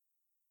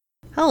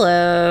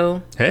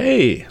Hello.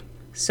 Hey.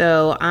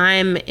 So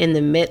I'm in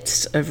the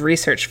midst of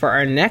research for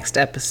our next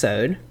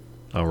episode.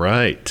 All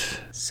right.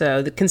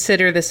 So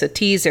consider this a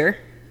teaser.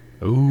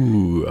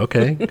 Ooh,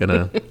 okay.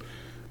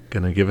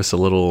 Gonna give us a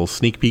little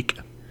sneak peek.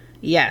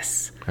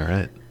 Yes. All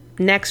right.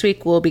 Next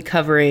week we'll be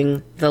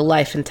covering the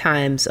life and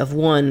times of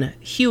one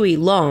Huey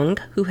Long,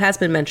 who has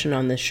been mentioned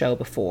on this show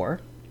before.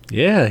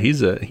 Yeah,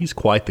 he's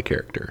quite the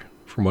character,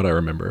 from what I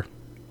remember.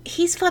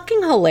 He's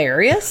fucking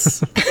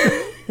hilarious.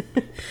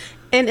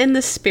 And in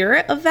the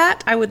spirit of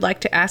that, I would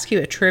like to ask you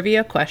a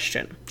trivia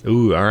question.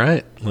 Ooh, all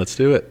right. Let's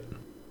do it.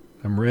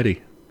 I'm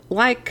ready.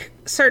 Like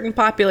certain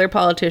popular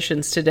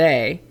politicians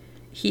today,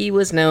 he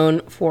was known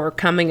for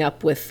coming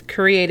up with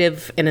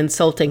creative and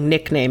insulting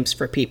nicknames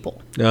for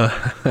people. All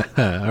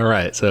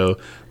right. So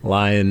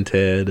Lion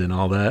Ted and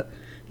all that.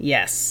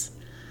 Yes.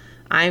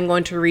 I'm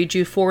going to read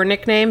you 4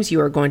 nicknames.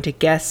 You are going to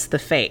guess the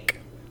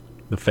fake.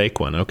 The fake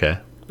one. Okay.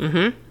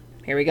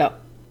 Here we go.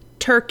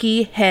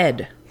 Turkey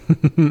Head.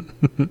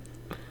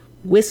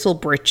 Whistle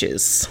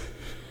Britches.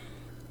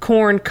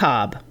 Corn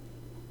Cob.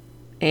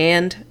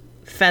 And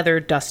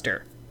Feather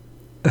Duster.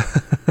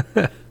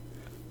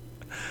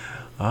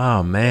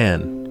 Oh,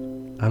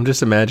 man. I'm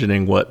just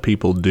imagining what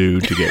people do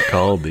to get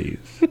called these.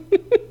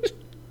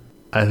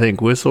 I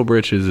think Whistle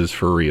Britches is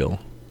for real.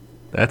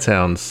 That's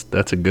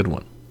a good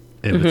one.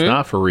 If it's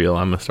not for real,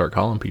 I'm going to start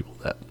calling people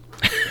that.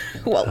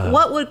 Well,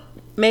 what would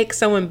make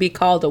someone be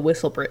called a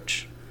Whistle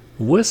Britch?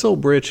 Whistle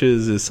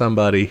Britches is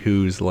somebody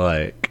who's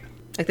like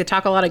They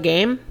talk a lot of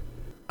game?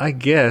 I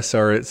guess,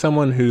 or it's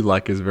someone who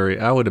is very,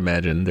 I would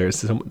imagine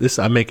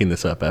I'm making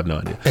this up, I have no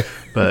idea,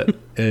 but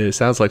it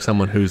sounds like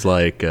someone who's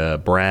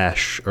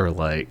brash or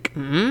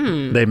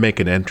they make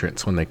an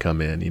entrance when they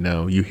come in,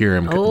 you hear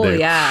them. Oh,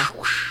 yeah.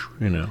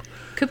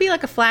 Could be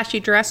like a flashy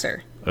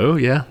dresser. Oh,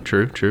 yeah,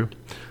 true.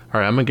 All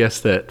right, I'm going to guess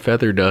that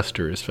Feather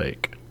Duster is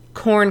fake.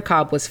 Corn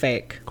Cob was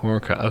fake.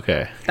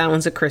 Okay. That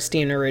one's a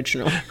Christine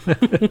original.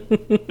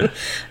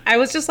 I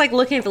was just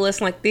looking at the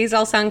list and these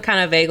all sound kind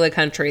of vaguely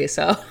country,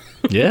 so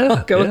yeah,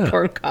 I'll go with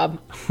Corn Cob.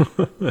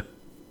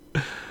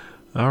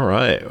 All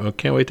right. Well,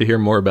 can't wait to hear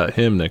more about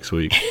him next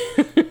week.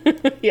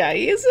 Yeah,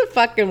 he's a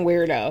fucking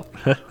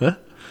weirdo.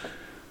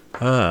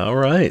 All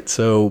right.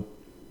 So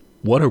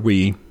what are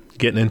we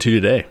getting into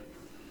today?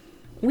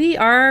 We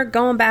are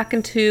going back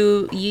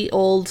into ye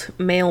old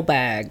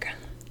mailbag.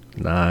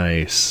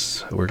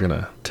 Nice. We're going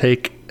to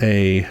take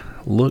a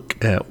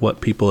look at what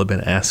people have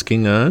been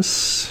asking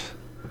us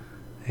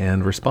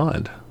and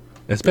respond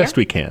as best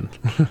we can.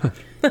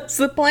 That's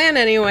the plan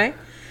anyway.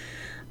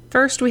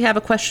 First, we have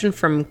a question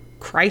from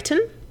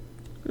Crichton.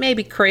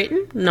 Maybe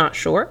Creighton, not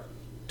sure.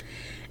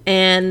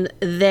 And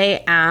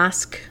they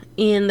ask,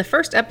 in the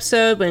first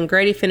episode, when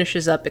Grady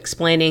finishes up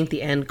explaining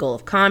the end goal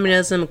of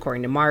communism,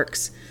 according to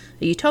Marx,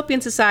 a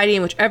utopian society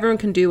in which everyone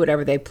can do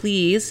whatever they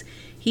please,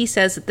 he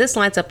says that this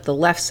lines up the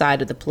left side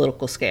of the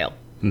political scale.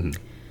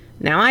 Mm-hmm.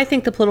 Now, I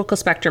think the political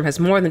spectrum has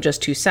more than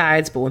just 2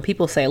 sides, but when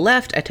people say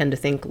left, I tend to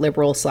think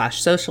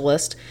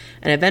liberal/socialist,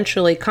 and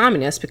eventually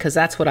communist, because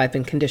that's what I've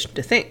been conditioned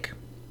to think.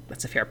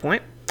 That's a fair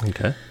point.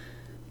 Okay.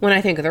 When I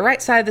think of the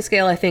right side of the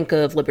scale, I think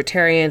of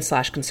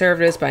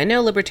libertarians/conservatives, but I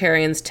know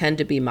libertarians tend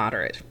to be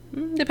moderate.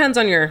 Depends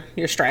on your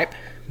stripe.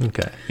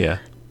 Okay, yeah.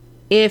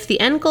 If the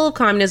end goal of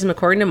communism,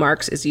 according to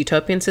Marx, is a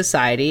utopian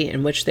society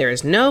in which there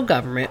is no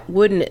government,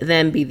 wouldn't it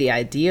then be the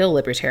ideal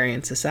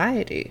libertarian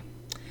society?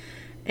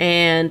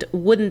 And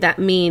wouldn't that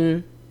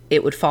mean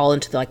it would fall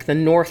into the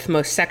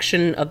northmost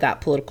section of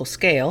that political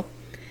scale?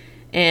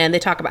 And they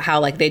talk about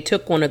how they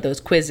took one of those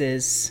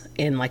quizzes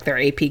in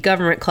their AP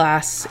government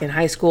class in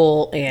high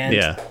school,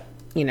 and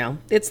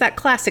it's that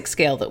classic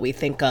scale that we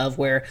think of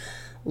where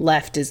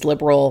left is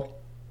liberal,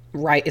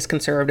 right is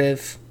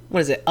conservative.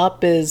 What is it?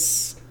 Up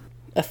is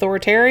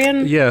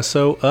authoritarian? Yeah,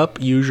 so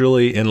up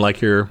usually in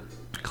your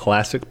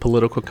classic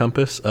political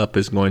compass, up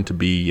is going to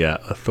be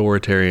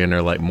authoritarian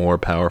or more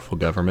powerful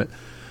government,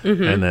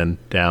 and then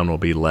down will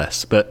be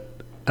less. But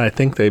I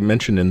think they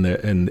mentioned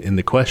in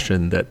the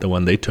question that the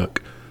one they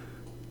took,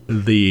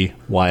 the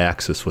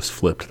y-axis was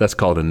flipped. That's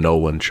called a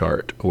Nolan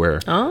chart, where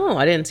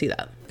I didn't see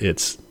that.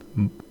 It's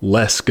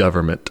less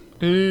government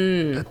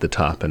at the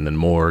top and then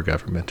more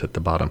government at the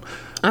bottom.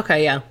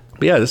 Okay, yeah.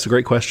 But yeah, this is a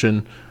great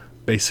question.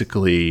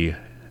 Basically,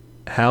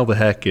 how the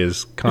heck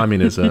is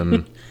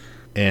communism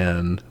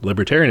and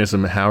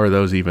libertarianism, how are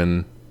those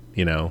even,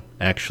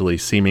 actually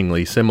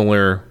seemingly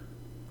similar?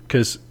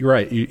 Because you're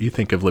right, you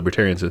think of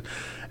libertarians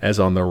as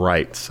on the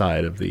right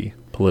side of the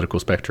political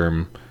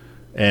spectrum,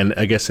 and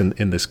I guess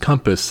in this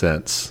compass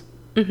sense,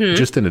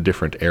 just in a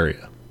different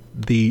area.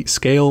 The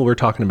scale we're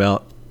talking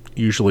about,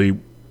 usually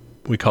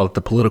we call it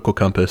the political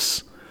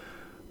compass.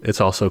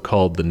 It's also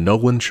called the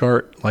Nolan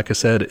chart, like I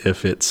said,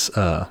 if it's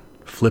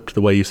flipped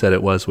the way you said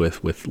it was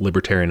with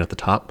libertarian at the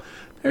top.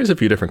 There's a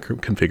few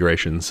different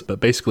configurations, but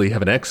basically you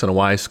have an X and a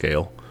Y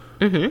scale,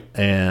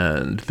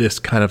 and this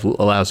kind of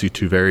allows you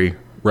to very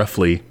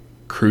roughly,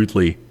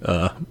 crudely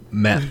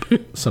map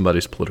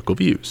somebody's political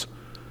views.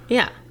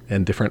 Yeah.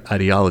 and different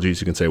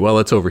ideologies, you can say, well,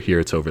 it's over here,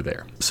 it's over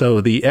there.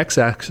 So the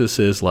x-axis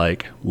is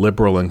like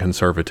liberal and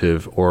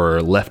conservative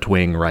or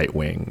left-wing,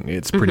 right-wing.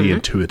 It's pretty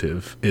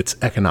intuitive. It's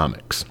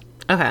economics.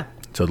 Okay.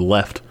 So the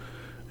left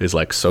is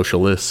like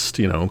socialist,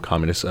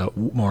 communist,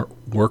 more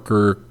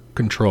worker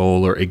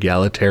control or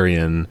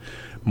egalitarian,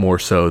 more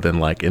so than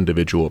like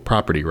individual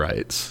property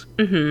rights.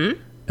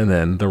 Mm-hmm. And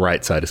then the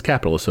right side is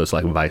capitalist, so it's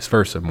like vice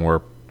versa,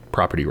 more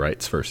property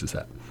rights versus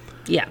that.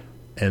 Yeah.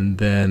 And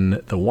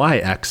then the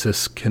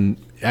y-axis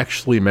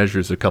actually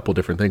measures a couple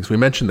different things. We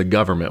mentioned the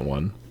government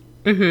one.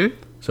 Mm-hmm.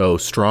 So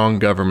strong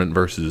government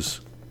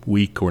versus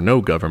weak or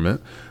no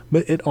government.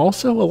 But it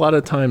also a lot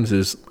of times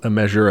is a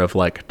measure of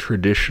like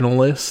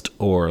traditionalist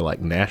or like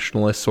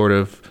nationalist sort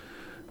of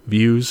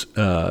views,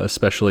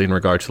 especially in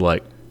regard to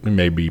like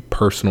maybe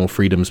personal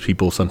freedoms,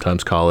 people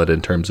sometimes call it,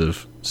 in terms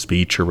of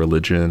speech or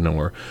religion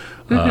or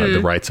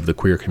the rights of the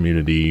queer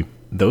community.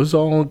 Those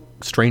all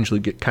strangely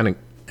get kind of,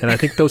 and I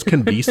think those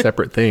can be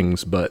separate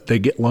things, but they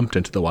get lumped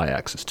into the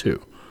y-axis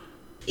too.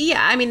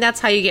 Yeah, I mean, that's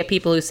how you get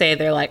people who say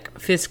they're like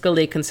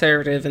fiscally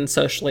conservative and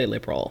socially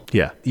liberal.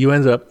 Yeah, you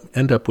end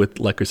up with,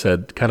 like I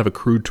said, kind of a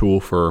crude tool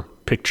for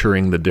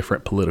picturing the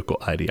different political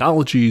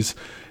ideologies.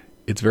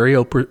 It's very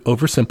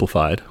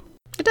oversimplified.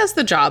 It does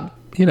the job.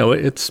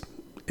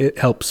 It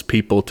helps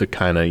people to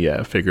kind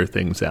of figure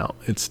things out.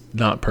 It's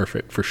not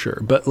perfect for sure.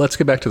 But let's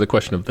get back to the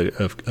question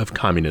of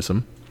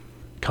communism.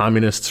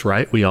 Communists,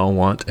 right? We all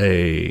want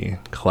a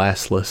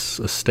classless,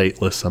 a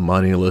stateless, a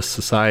moneyless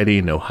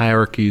society, no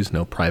hierarchies,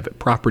 no private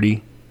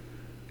property.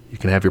 You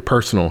can have your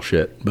personal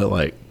shit, but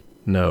like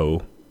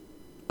no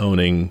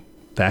owning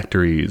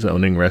factories,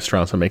 owning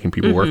restaurants and making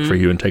people work for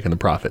you and taking the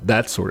profit,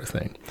 that sort of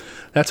thing.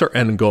 That's our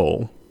end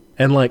goal.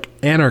 And like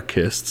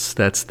anarchists,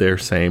 that's their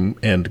same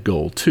end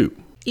goal too.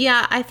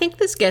 Yeah, I think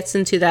this gets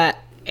into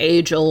that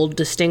age-old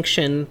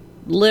distinction.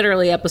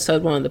 Literally,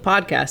 episode 1 of the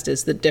podcast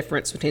is the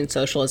difference between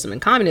socialism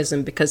and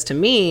communism, because to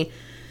me,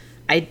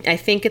 I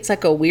think it's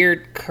like a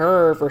weird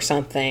curve or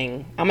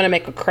something. I'm going to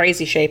make a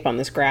crazy shape on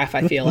this graph,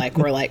 I feel like,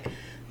 where like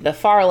the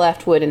far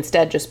left would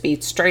instead just be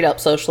straight up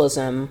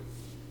socialism,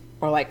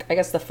 or like, I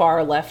guess the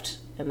far left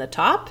in the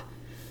top,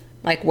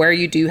 like where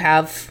you do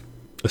have...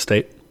 A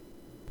state?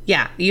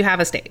 Yeah, you have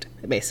a state,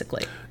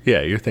 basically.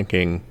 Yeah, you're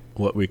thinking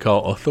what we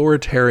call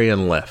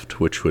authoritarian left,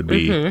 which would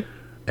be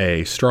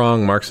a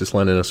strong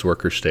Marxist-Leninist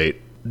worker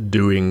state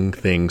doing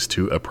things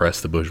to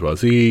oppress the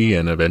bourgeoisie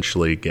and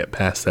eventually get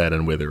past that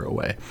and wither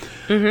away.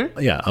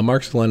 Yeah, a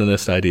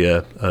Marxist-Leninist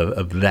idea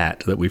of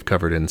that we've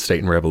covered in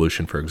State and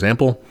Revolution, for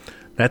example,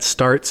 that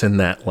starts in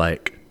that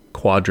like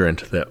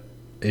quadrant that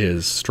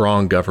is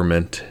strong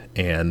government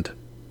and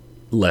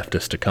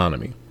leftist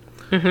economy.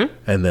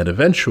 And then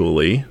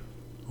eventually,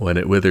 when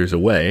it withers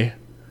away,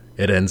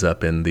 it ends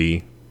up in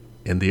the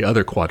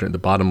other quadrant, the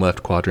bottom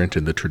left quadrant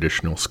in the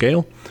traditional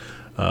scale,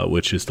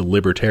 which is the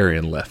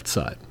libertarian left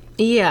side.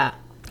 Yeah.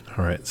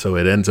 All right. So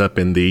it ends up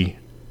in the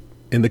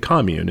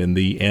commune, in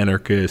the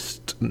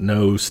anarchist,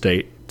 no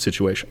state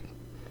situation.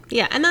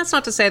 Yeah, and that's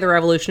not to say the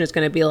revolution is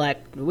going to be like,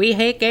 we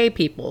hate gay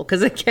people,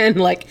 because again,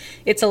 like,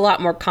 it's a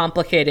lot more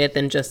complicated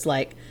than just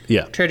like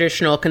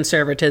traditional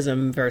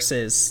conservatism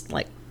versus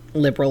like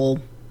liberal,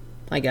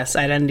 I guess,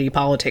 identity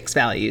politics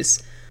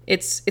values.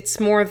 It's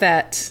more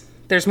that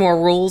there's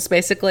more rules,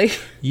 basically.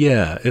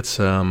 Yeah, it's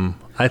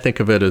I think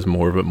of it as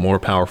more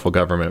powerful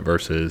government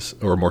versus,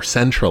 or more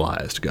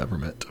centralized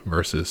government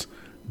versus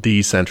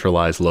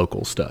decentralized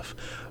local stuff.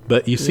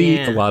 But you see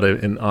a lot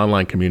of in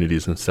online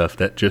communities and stuff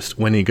that just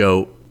when you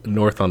go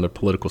north on the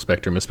political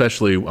spectrum,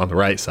 especially on the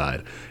right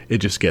side, it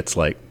just gets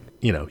like,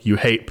 you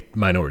hate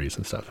minorities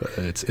and stuff.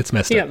 It's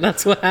messed up. Yeah,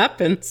 that's what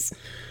happens.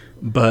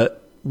 But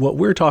what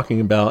we're talking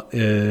about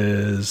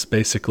is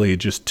basically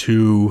just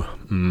two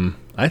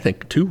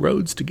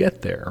roads to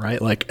get there,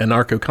 right? Like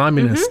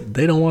anarcho-communists,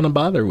 they don't want to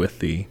bother with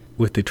the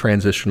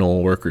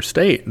transitional worker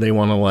state. They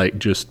want to like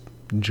just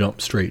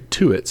jump straight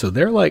to it. So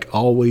they're like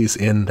always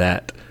in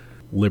that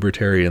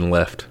libertarian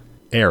left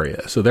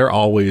area. So they're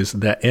always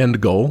that end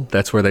goal.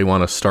 That's where they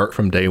want to start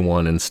from day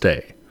one and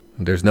stay.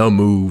 There's no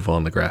move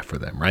on the graph for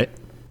them, right?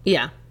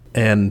 Yeah.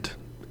 And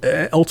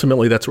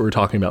ultimately, that's what we're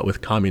talking about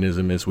with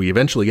communism is we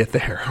eventually get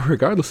there,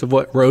 regardless of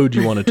what road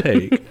you want to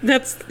take.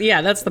 That's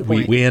the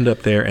point. We end up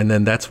there, and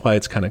then that's why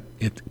it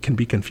can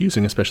be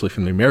confusing, especially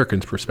from the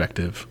American's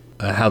perspective,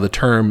 how the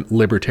term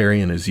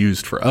libertarian is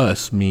used for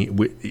us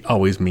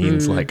always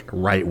means like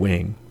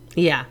right-wing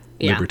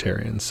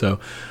libertarian. So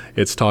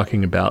it's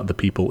talking about the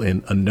people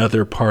in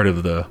another part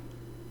of the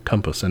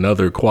compass,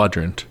 another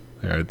quadrant,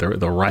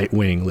 the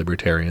right-wing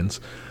libertarians.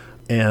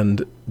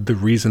 And the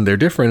reason they're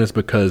different is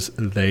because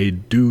they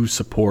do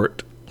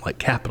support like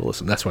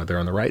capitalism. That's why they're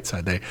on the right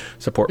side. They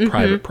support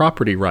private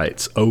property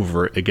rights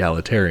over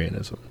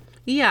egalitarianism.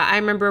 Yeah, I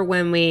remember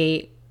when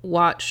we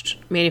watched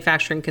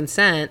Manufacturing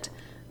Consent,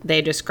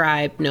 they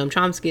described Noam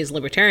Chomsky as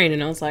libertarian,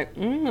 and I was like,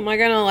 am I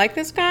going to like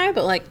this guy?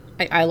 But like,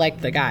 I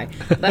liked the guy.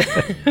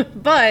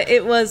 But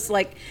it was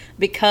like,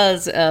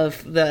 because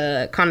of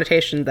the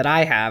connotation that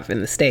I have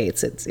in the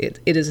States, it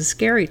is a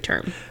scary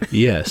term.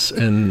 Yes,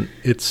 and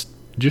it's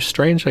just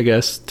strange, I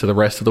guess, to the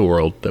rest of the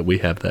world that we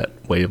have that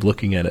way of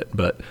looking at it.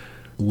 But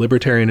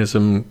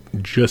libertarianism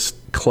just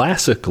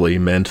classically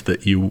meant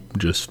that you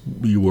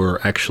were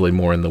actually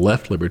more in the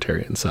left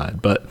libertarian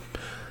side. But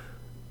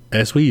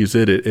as we use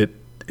it,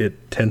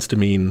 it tends to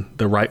mean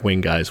the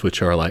right-wing guys,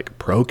 which are like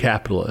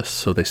pro-capitalist.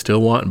 So they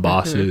still want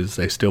bosses.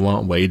 They still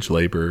want wage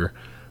labor.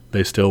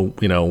 They still,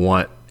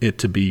 want it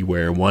to be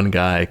where one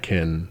guy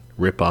can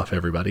rip off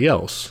everybody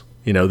else.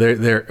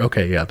 They're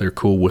okay. Yeah, they're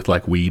cool with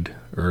like weed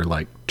or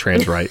like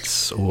trans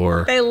rights,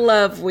 or they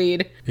love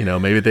weed.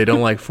 Maybe they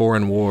don't like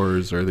foreign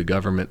wars or the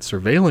government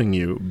surveilling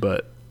you.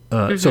 But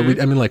so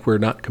we're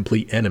not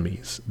complete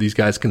enemies. These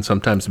guys can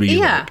sometimes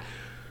be,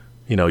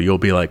 you'll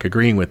be like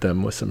agreeing with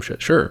them with some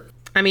shit. Sure.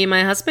 I mean,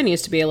 my husband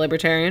used to be a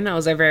libertarian. That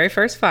was our very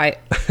first fight.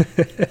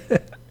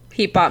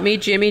 He bought me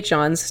Jimmy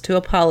John's to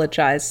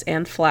apologize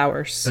and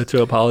flowers.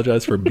 To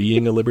apologize for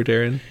being a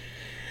libertarian?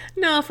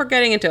 No, for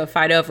getting into a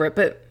fight over it.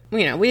 But,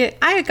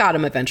 I got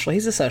him eventually.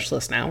 He's a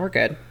socialist now. We're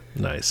good.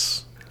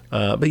 Nice.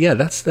 But yeah,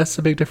 that's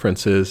the big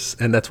difference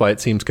and that's why it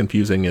seems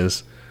confusing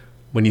is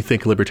when you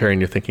think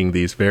libertarian, you're thinking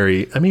these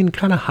very,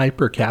 kind of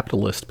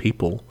hyper-capitalist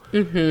people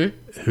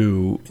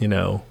who,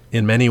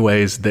 in many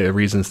ways, the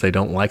reasons they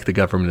don't like the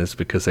government is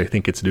because they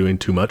think it's doing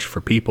too much for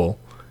people.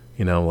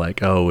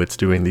 It's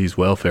doing these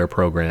welfare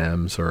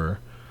programs or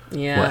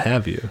what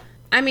have you.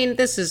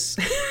 This is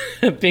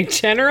a big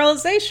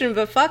generalization,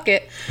 but fuck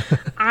it.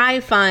 I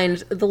find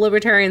the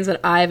libertarians that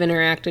I've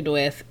interacted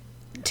with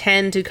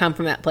tend to come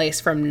from that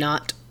place from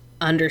not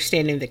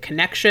understanding the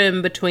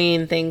connection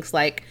between things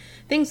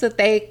that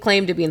they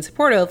claim to be in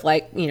support of,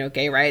 like,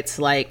 gay rights,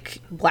 like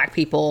black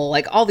people,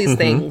 like all these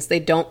things. They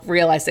don't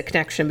realize the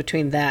connection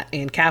between that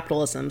and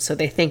capitalism. So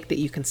they think that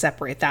you can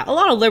separate that. A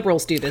lot of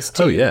liberals do this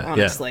too,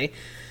 honestly. Yeah.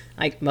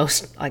 Like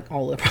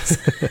all liberals,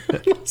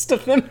 most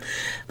of them.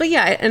 But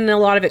yeah, and a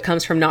lot of it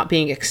comes from not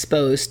being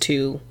exposed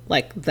to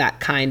like that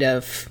kind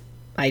of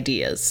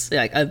ideas,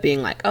 like of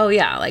being like, oh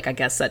yeah, like I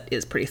guess that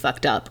is pretty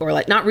fucked up, or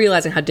like not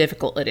realizing how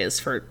difficult it is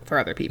for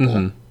other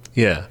people.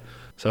 Yeah.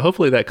 So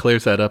hopefully that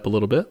clears that up a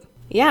little bit.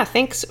 Yeah,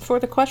 thanks for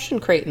the question,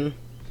 Creighton.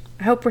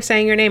 I hope we're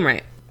saying your name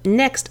right.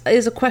 Next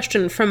is a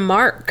question from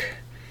Mark,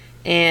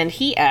 and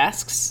he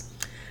asks,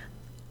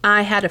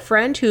 I had a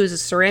friend who is a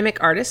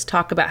ceramic artist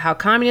talk about how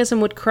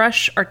communism would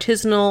crush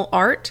artisanal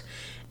art.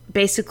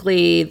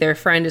 Basically, their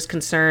friend is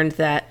concerned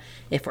that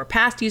if we're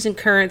past using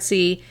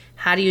currency,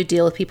 how do you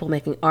deal with people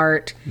making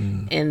art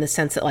in the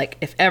sense that, like,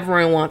 if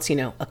everyone wants,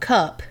 a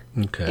cup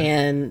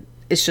and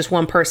it's just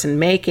one person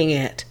making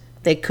it,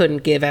 they couldn't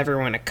give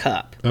everyone a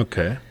cup.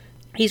 Okay.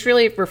 He's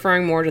really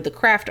referring more to the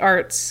craft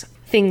arts,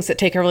 things that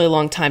take a really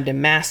long time to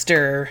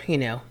master,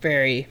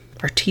 very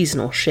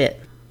artisanal shit.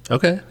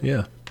 Okay,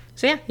 yeah.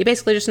 So yeah, he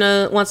basically just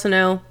wants to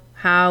know,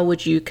 how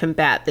would you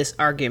combat this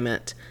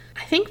argument?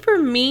 I think for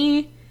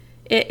me,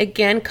 it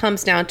again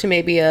comes down to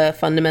maybe a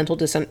fundamental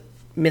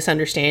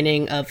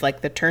misunderstanding of like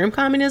the term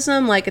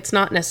communism. Like, it's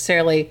not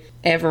necessarily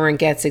everyone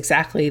gets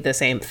exactly the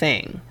same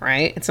thing,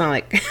 right? It's not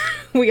like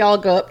we all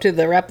go up to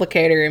the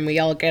replicator and we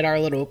all get our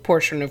little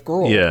portion of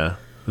gruel. Yeah,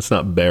 it's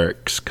not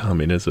barracks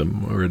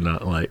communism. We're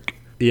not like,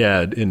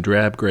 in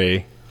drab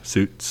gray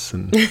suits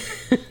and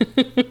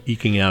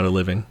eking out a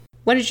living.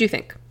 What did you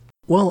think?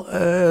 Well,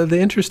 the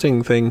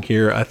interesting thing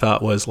here I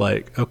thought was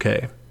like,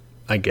 okay,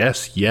 I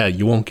guess,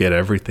 you won't get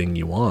everything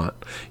you want.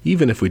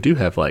 Even if we do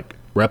have like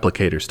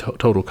replicators,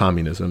 total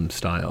communism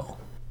style,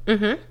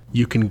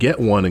 you can get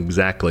one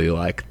exactly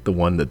like the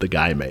one that the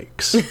guy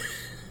makes.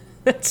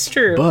 That's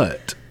true.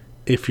 But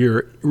if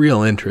your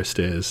real interest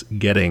is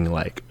getting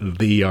like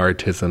the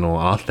artisanal,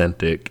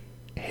 authentic,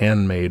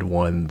 handmade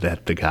one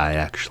that the guy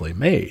actually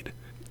made,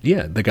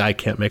 the guy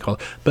can't make all.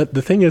 But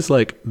the thing is,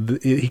 like,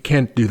 he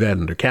can't do that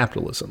under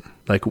capitalism.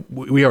 Like,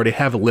 we already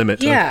have a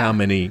limit of how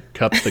many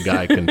cups the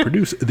guy can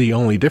produce. The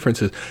only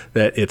difference is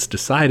that it's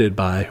decided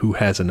by who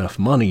has enough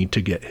money to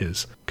get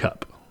his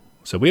cup.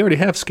 So we already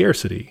have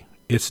scarcity.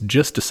 It's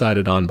just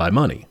decided on by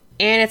money.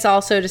 And it's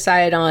also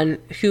decided on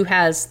who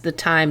has the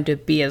time to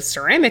be a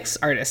ceramics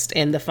artist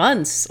and the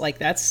funds. Like,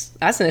 that's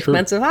an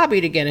expensive hobby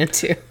to get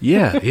into.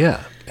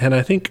 Yeah. And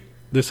I think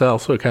this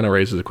also kind of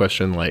raises a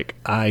question, like,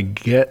 I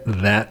get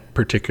that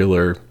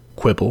particular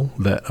quibble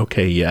that,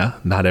 okay,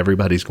 not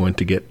everybody's going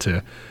to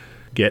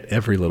get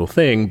every little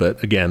thing,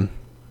 but again,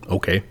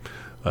 okay.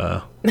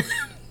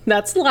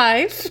 That's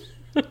life.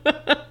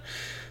 But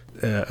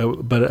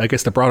I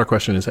guess the broader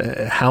question is,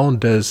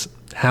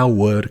 how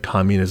would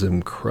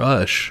communism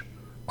crush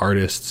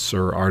artists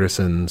or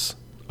artisans'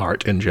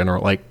 art in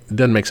general? Like, it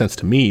doesn't make sense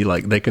to me.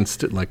 Like, they can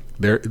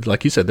they're,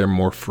 like you said, they're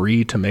more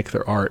free to make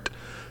their art.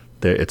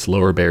 It's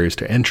lower barriers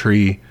to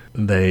entry.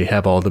 They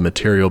have all the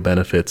material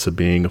benefits of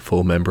being a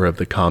full member of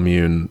the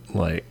commune,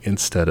 like,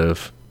 instead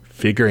of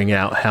figuring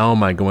out how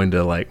am I going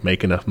to like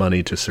make enough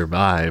money to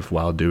survive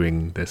while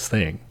doing this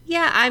thing.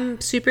 Yeah,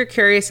 I'm super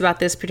curious about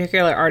this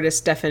particular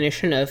artist's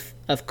definition of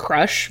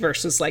crush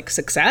versus like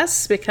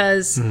success,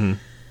 because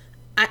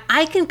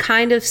I can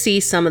kind of see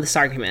some of this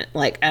argument.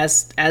 Like,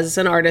 as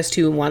an artist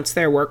who wants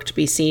their work to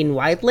be seen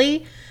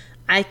widely,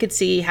 I could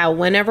see how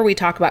whenever we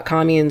talk about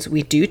communes,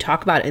 we do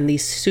talk about it in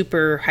these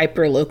super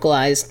hyper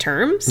localized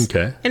terms.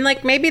 Okay. And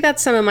like maybe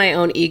that's some of my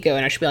own ego,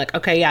 and I should be like,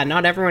 okay, yeah,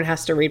 not everyone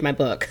has to read my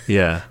book.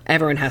 Yeah.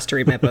 Everyone has to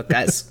read my book,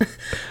 guys.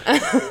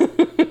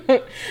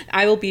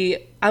 I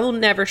will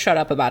never shut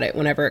up about it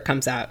whenever it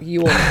comes out.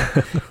 You will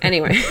know.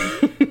 Anyway.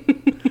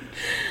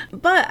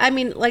 But I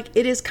mean, like,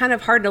 it is kind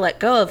of hard to let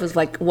go of, is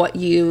like what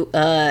you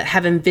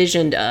have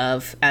envisioned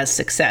of as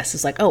success.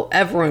 Is like, oh,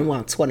 everyone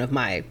wants one of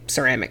my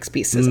ceramics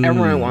pieces.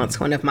 Everyone wants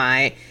one of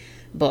my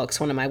books,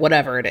 one of my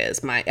whatever it is.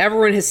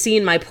 Everyone has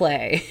seen my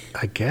play.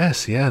 I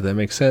guess, yeah, that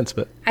makes sense.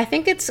 But I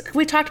think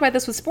we talked about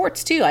this with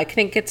sports too. I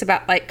think it's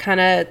about like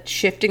kind of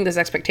shifting those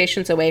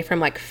expectations away from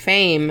like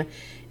fame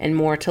and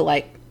more to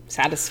like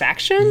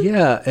satisfaction.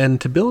 yeah,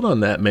 and to build on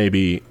that,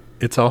 maybe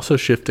it's also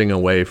shifting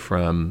away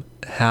from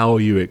how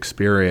you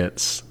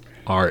experience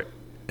art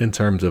in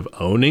terms of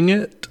owning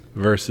it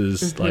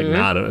versus like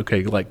not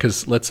okay. Like,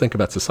 because let's think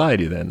about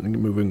society then,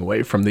 moving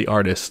away from the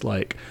artist.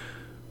 Like,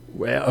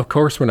 well, of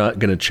course, we're not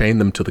going to chain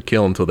them to the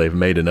kiln until they've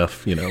made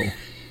enough,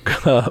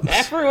 cups.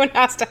 Everyone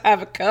has to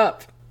have a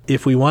cup.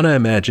 If we want to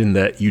imagine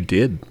that you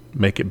did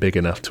make it big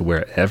enough to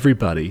where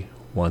everybody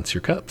wants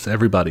your cups,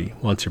 everybody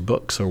wants your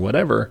books or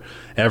whatever,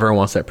 everyone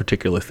wants that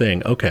particular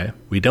thing. Okay,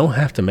 we don't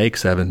have to make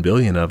 7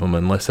 billion of them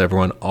unless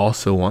everyone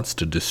also wants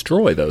to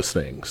destroy those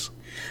things.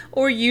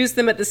 Or use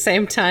them at the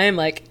same time,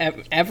 like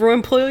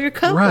everyone pull your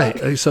cup.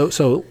 Right. Up.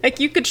 So Like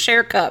you could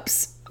share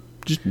cups.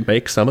 just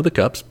make some of the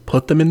cups,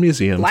 put them in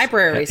museums.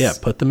 Libraries. Yeah,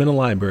 put them in a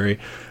library.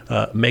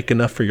 Make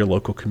enough for your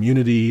local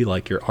community,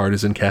 like your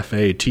artisan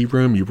cafe, tea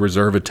room. You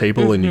reserve a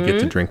table and you get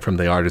to drink from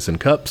the artisan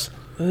cups.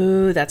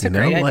 Ooh, that's a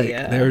great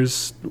idea.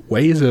 There's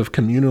ways of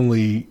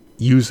communally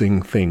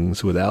using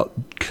things without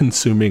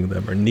consuming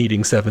them or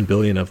needing 7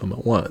 billion of them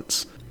at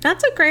once.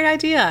 That's a great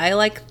idea. I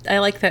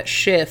like that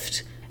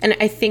shift. And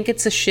I think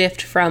it's a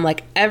shift from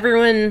like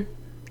everyone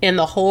in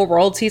the whole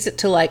world sees it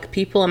to like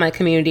people in my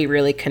community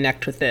really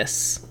connect with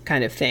this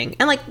kind of thing.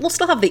 And like we'll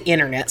still have the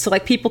internet, so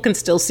like people can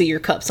still see your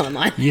cups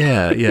online.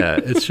 Yeah.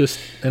 It's just,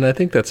 and I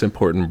think that's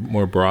important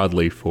more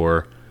broadly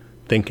for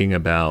thinking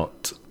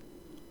about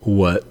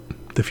what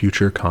the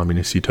future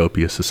communist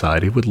utopia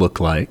society would look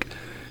like.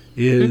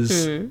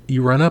 Is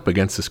you run up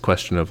against this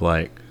question of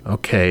like,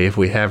 okay, if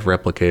we have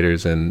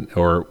replicators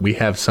or we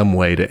have some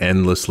way to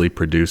endlessly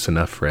produce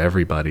enough for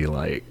everybody,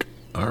 like,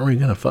 aren't we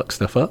gonna fuck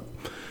stuff up?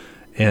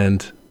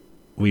 And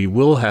we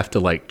will have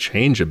to like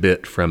change a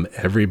bit from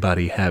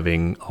everybody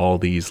having all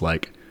these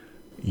like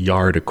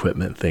yard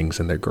equipment things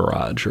in their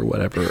garage or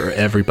whatever, or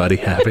everybody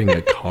having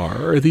a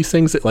car or these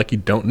things that like you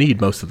don't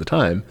need most of the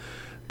time,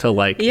 to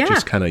like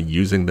just kind of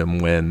using them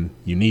when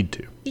you need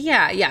to.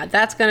 Yeah,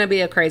 that's going to be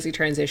a crazy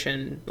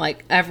transition.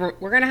 Like, we're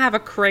going to have a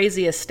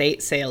crazy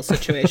estate sale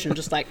situation.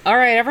 Just like, all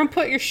right, everyone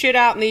put your shit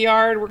out in the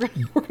yard. We're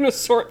going to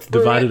sort through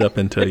Divide it up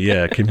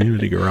into,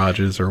 community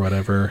garages or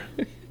whatever.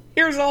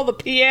 Here's all the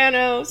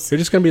pianos. They're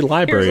just going to be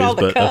libraries,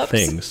 but cups. of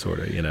things, sort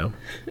of,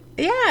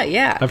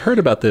 Yeah. I've heard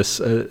about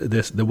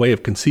the way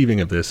of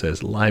conceiving of this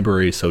as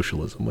library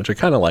socialism, which I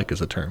kind of like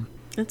as a term.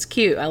 That's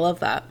cute. I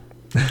love that.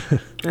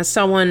 As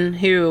someone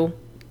who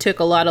took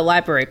a lot of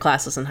library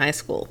classes in high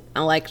school, I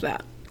like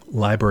that.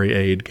 Library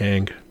aid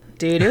gang.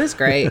 Dude, it was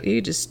great. You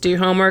just do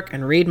homework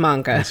and read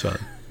manga. That's fun.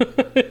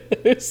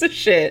 It's the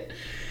shit.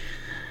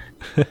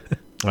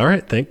 All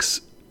right.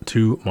 Thanks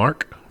to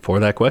Mark for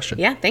that question.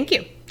 Yeah, thank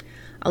you.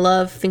 I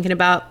love thinking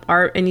about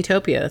art and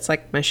utopia. It's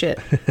like my shit.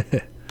 All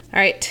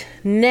right.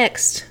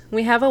 Next,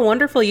 we have a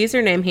wonderful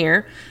username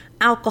here,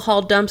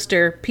 Alcohol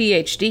Dumpster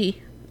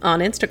PhD on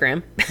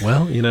Instagram.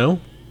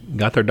 Well,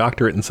 got their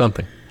doctorate in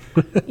something.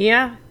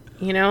 Yeah.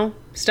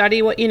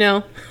 Study what you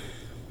know.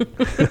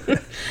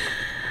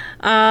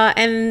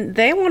 And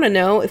they want to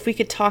know if we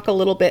could talk a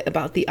little bit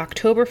about the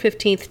October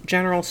 15th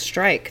general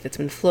strike that's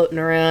been floating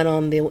around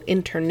on the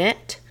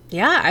internet.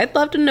 Yeah, I'd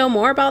love to know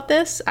more about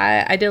this.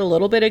 I did a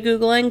little bit of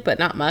Googling, but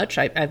not much.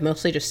 I've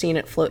mostly just seen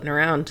it floating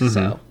around.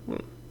 So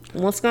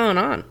what's going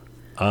on?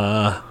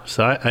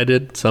 So I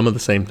did some of the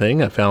same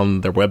thing. I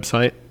found their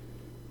website,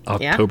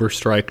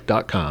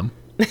 octoberstrike.com.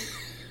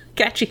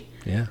 Catchy.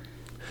 Yeah.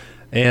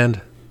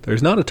 And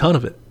there's not a ton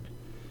of it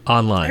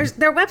online.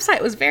 Their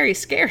website was very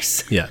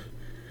scarce. Yeah.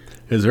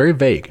 It was very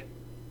vague,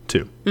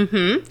 too.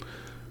 Mm-hmm.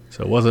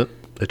 So it wasn't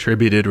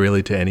attributed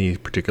really to any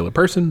particular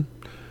person.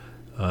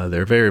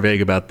 They're very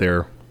vague about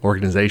their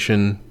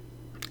organization.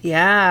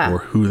 Yeah. Or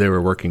who they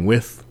were working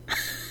with.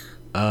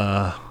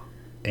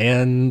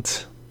 And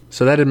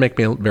so that didn't make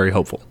me very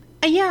hopeful.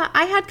 Yeah,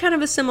 I had kind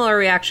of a similar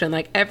reaction.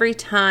 Like every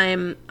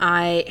time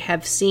I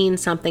have seen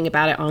something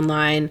about it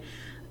online,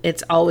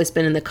 it's always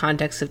been in the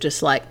context of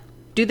just like,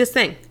 do this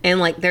thing. And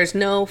like, there's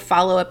no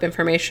follow-up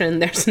information.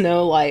 There's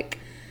no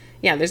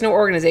there's no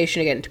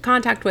organization to get into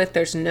contact with.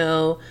 There's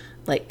no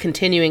like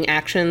continuing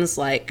actions.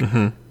 Like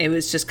it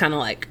was just kind of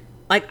like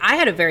I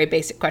had a very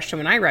basic question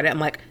when I read it. I'm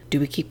like, do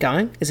we keep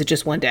going? Is it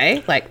just one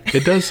day? Like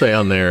it does say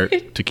on there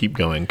to keep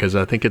going. Cause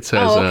I think it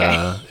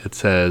says, it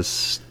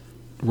says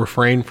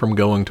refrain from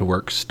going to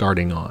work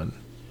starting on.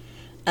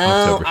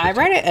 Oh, I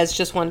read it as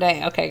just one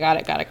day. Okay. Got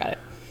it.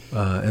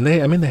 And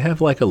they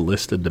have like a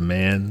list of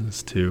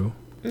demands too.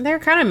 They're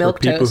kind of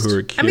milquetoast. people who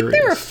are I mean, they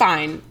were curious.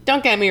 fine.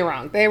 Don't get me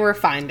wrong. They were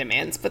fine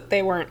demands, but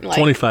they weren't like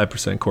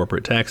 25%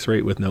 corporate tax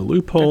rate with no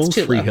loopholes, That's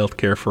too free low. health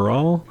care for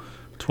all,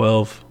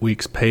 12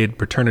 weeks paid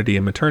paternity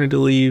and maternity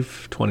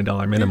leave,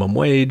 $20 minimum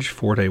wage,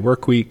 4-day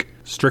work week,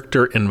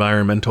 stricter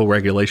environmental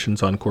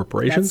regulations on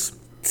corporations.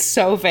 That's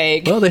so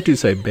vague. Well, they do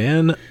say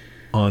ban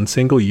on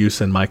single-use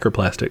and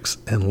microplastics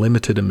and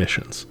limited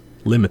emissions.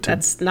 Limited.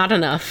 That's not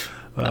enough.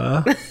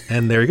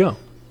 And there you go.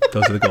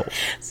 Those are the goals.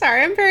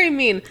 Sorry, I'm very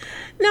mean.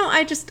 No,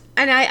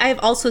 I've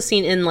also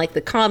seen in like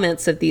the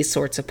comments of these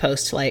sorts of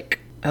posts, like,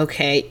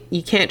 okay,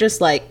 you can't just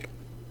like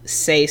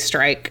say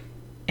strike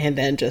and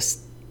then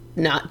just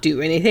not do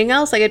anything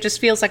else. Like, it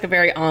just feels like a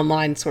very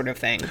online sort of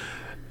thing.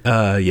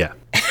 Yeah.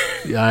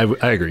 Yeah,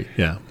 I agree.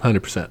 Yeah,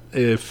 100%.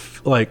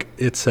 If, like,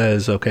 it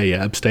says, okay,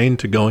 yeah, abstain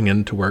to going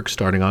into work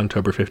starting on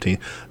October 15th.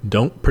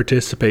 Don't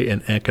participate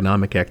in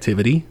economic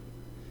activity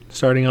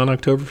starting on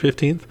October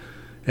 15th.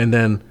 And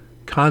then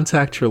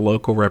contact your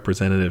local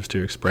representatives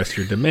to express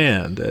your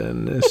demand.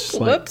 And it's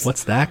like, Whoops.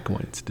 what's that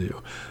going to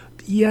do?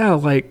 Yeah,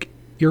 like,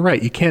 you're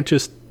right. You can't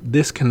just,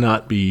 this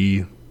cannot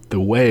be the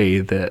way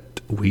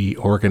that we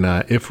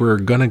organize. If we're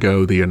going to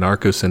go the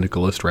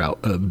anarcho-syndicalist route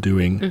of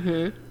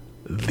doing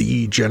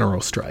the general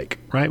strike,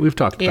 right? We've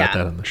talked about Yeah.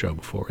 that on the show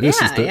before. This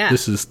Yeah.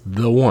 is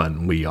the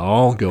one. We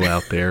all go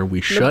out there,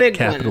 we shut big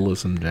one.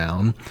 capitalism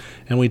down,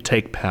 and we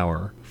take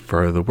power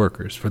for the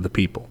workers, for the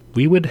people.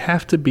 We would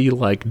have to be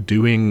like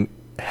doing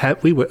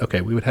we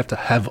would have to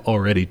have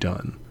already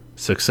done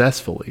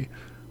successfully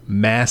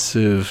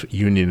massive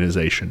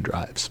unionization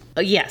drives.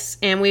 Yes,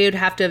 and we would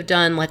have to have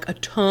done like a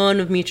ton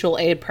of mutual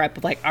aid prep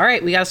of like, all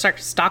right, we got to start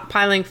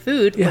stockpiling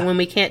food Yeah. when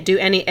we can't do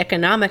any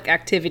economic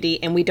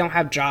activity and we don't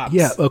have jobs.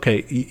 Yeah,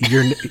 okay.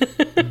 You're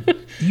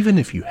even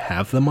if you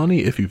have the money,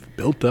 if you've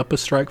built up a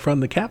strike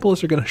front, the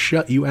capitalists are going to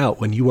shut you out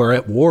when you are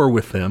at war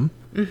with them,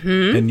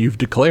 and you've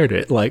declared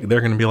it. Like,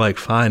 they're going to be like,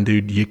 "Fine,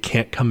 dude, you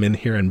can't come in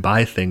here and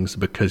buy things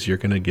because you're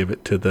going to give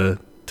it to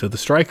the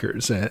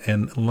strikers,"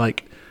 and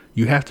like.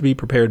 You have to be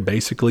prepared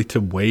basically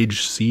to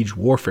wage siege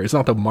warfare. It's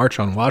not the March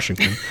on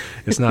Washington.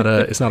 It's not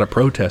a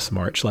protest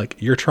march. Like,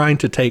 you're trying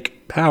to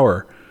take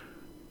power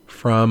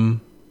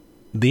from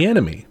the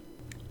enemy.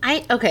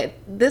 Okay,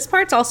 this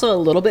part's also a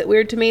little bit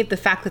weird to me. The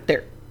fact that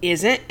there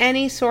isn't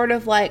any sort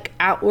of like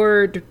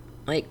outward,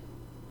 like,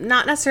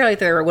 not necessarily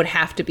there would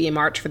have to be a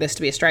march for this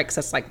to be a strike, because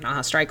that's like not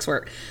how strikes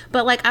work.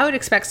 But like, I would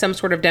expect some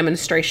sort of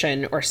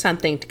demonstration or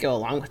something to go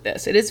along with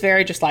this. It is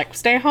very just like,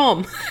 stay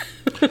home.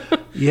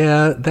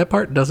 Yeah, that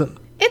part doesn't.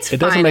 It's It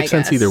doesn't fine, make I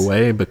sense guess. either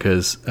way,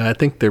 because I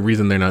think the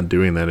reason they're not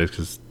doing that is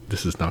because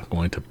this is not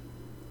going to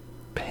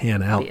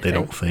pan out. you They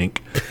don't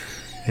think,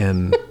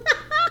 and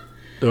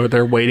or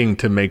they're waiting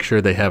to make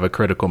sure they have a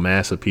critical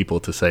mass of people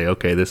to say,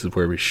 okay, this is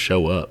where we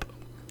show up.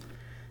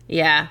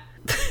 Yeah.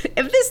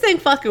 If this thing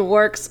fucking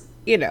works,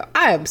 you know,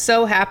 I am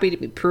so happy to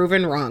be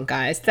proven wrong,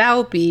 guys. That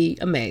would be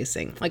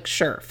amazing. Like,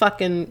 sure,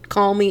 fucking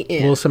call me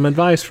in. Well, some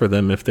advice for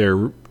them if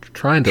they're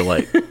trying to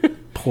like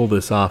pull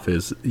this off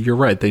is, you're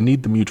right. They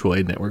need the mutual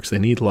aid networks. They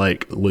need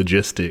like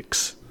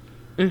logistics.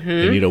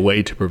 They need a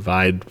way to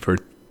provide for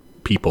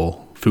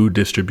people food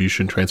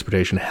distribution,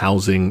 transportation,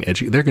 housing.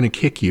 They're going to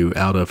kick you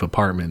out of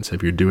apartments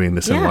if you're doing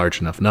this in Yeah. large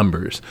enough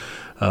numbers.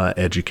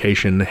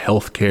 Education,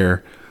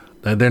 healthcare.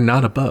 They're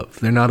not above.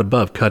 They're not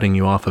above cutting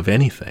you off of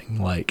anything.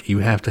 Like, you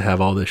have to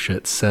have all this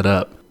shit set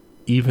up.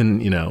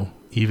 Even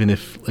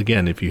if,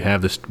 again, if you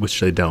have this, which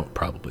they don't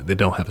probably. They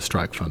don't have a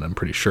strike fund, I'm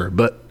pretty sure.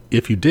 But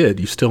if you did,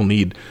 you still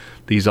need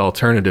these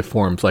alternative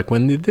forms. Like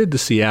when they did the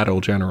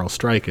Seattle general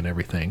strike and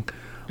everything,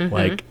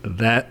 like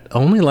that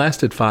only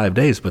lasted 5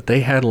 days, but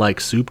they had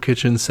like soup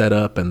kitchens set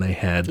up, and they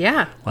had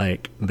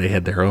they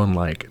had their own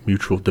like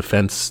mutual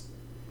defense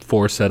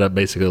force set up,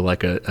 basically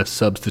like a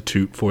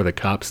substitute for the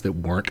cops that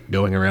weren't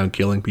going around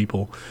killing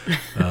people.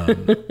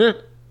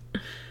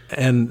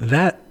 And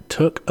that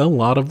took a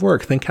lot of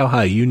work. Think how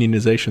high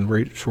unionization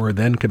rates were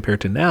then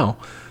compared to now.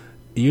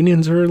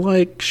 Unions are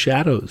like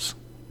shadows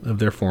of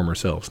their former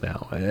selves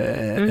now.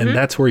 And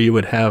that's where you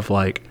would have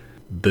like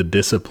the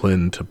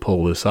discipline to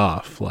pull this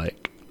off. Like,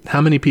 how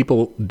many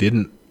people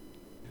didn't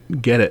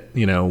get it,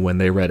 when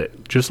they read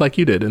it, just like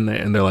you did, and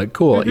they're like,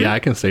 cool, yeah, I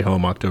can stay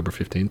home October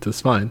 15th,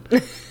 it's fine.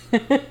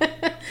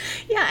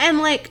 Yeah, and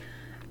like,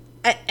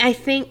 I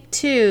think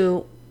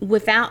too,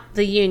 without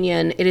the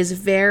union, it is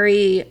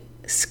very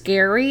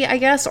scary, I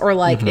guess, or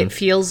like it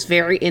feels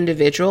very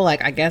individual.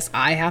 Like, I guess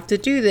I have to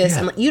do this,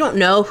 and like, you don't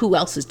know who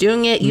else is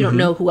doing it. You don't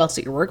know who else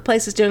at your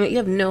workplace is doing it. You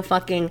have no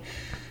fucking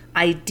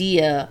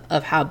idea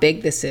of how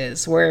big this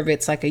is. Where if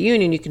it's like a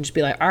union, you can just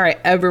be like, all right,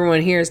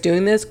 everyone here is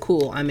doing this,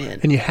 cool, I'm in.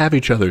 And you have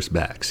each other's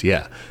backs,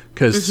 yeah,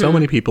 because so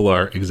many people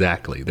are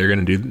they're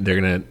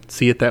gonna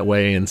see it that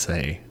way and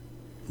say,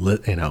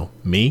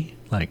 me,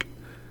 like,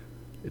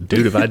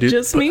 dude, if I do,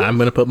 Just me? I'm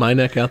gonna put my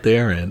neck out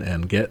there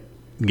and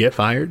get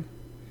fired.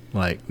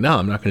 Like, no,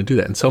 I'm not gonna do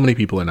that. And so many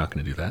people are not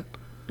gonna do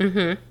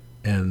that.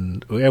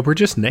 And yeah, we're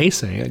just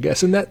naysaying, I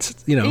guess, and that's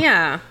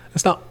Yeah.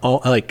 it's not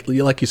all like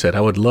you said.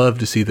 I would love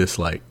to see this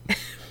like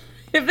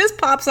If this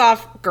pops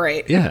off,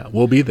 great. Yeah,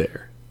 we'll be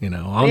there,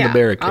 on the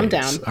barricades. I'm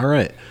down. All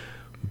right.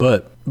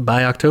 But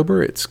by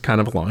October, it's kind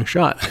of a long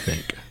shot, I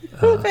think.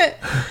 But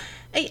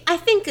I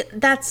think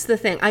that's the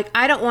thing.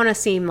 I don't want to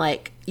seem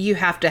like you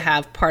have to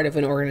have part of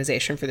an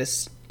organization for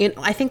this.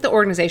 I think the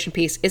organization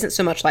piece isn't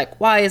so much like,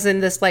 why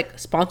isn't this like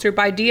sponsored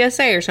by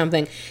DSA or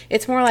something?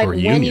 It's more like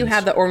when you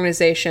have the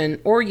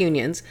organization or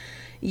unions,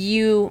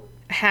 you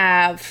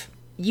have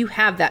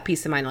that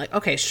peace of mind. Like,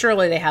 okay,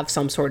 surely they have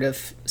some sort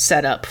of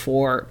setup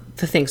for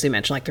the things we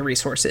mentioned, like the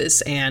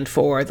resources and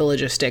for the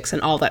logistics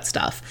and all that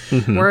stuff.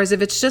 Mm-hmm. Whereas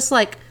if it's just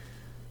like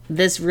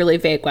this really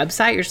vague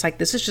website, you're just like,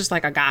 this is just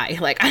like a guy.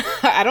 Like,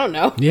 I don't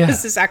know. Yeah.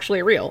 This is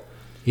actually real.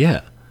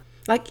 Yeah.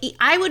 Like,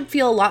 I would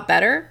feel a lot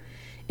better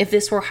if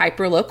this were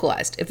hyper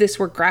localized, if this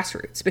were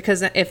grassroots,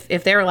 because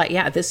if they were like,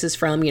 yeah, this is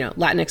from,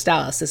 Latinx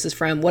Dallas, this is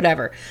from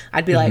whatever,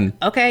 I'd be like,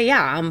 okay,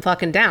 yeah, I'm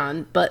fucking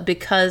down. But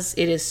because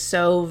it is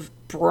so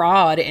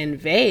broad and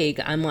vague,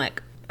 I'm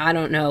like, I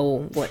don't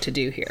know what to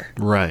do here.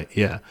 Right.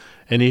 Yeah.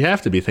 And you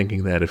have to be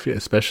thinking that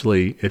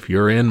especially if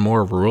you're in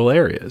more rural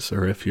areas,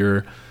 or if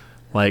you're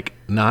like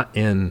not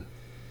in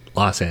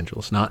Los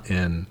Angeles, not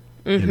in,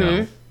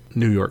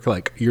 New York,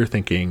 like you're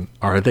thinking,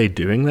 are they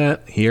doing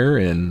that here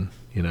in,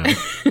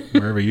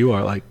 wherever you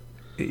are? Like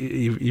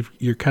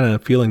you're kind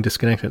of feeling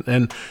disconnected.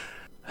 And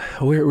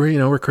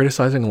we're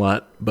criticizing a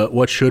lot, but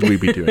what should we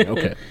be doing?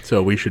 Okay.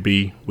 So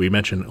we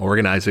mentioned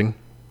organizing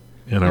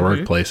in our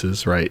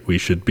workplaces, right? We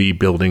should be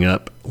building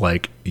up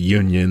like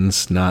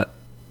unions, not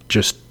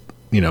just,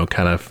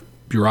 kind of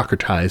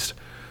bureaucratized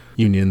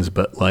unions,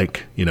 but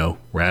like,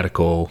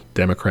 radical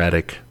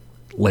democratic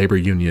labor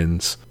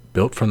unions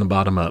built from the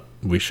bottom up.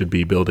 We should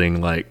be building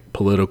like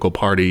political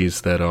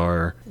parties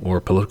or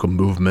political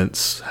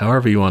movements,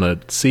 however you want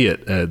to see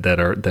it, that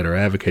are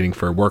advocating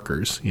for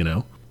workers,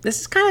 This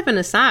is kind of an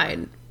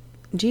aside.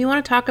 Do you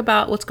want to talk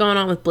about what's going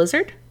on with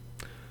Blizzard?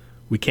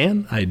 We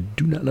can. I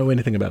do not know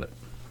anything about it.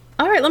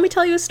 All right, let me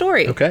tell you a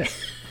story. Okay.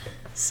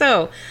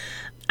 So,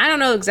 I don't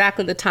know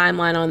exactly the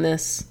timeline on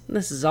this.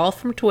 This is all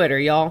from Twitter,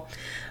 y'all.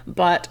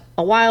 But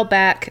a while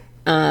back,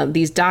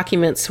 these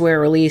documents were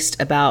released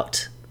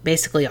about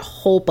basically a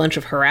whole bunch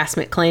of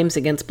harassment claims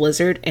against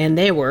Blizzard, and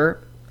they were,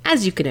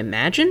 as you can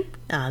imagine,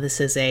 this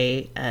is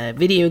a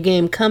video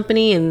game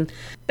company and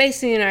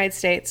based in the United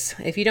States.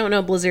 If you don't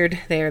know Blizzard,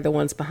 they are the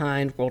ones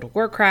behind World of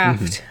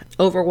Warcraft,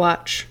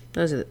 Overwatch,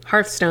 those are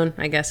Hearthstone,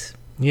 I guess.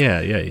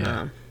 Yeah.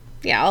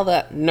 Yeah, all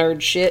that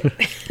nerd shit.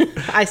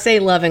 I say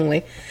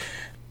lovingly,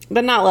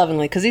 but not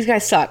lovingly, because these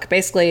guys suck.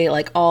 Basically,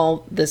 like,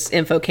 all this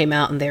info came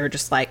out, and they were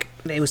just like,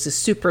 it was this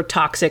super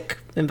toxic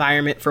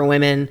environment for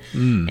women,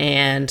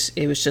 and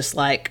it was just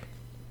like,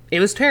 it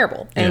was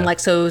terrible. And like,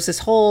 so it was this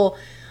whole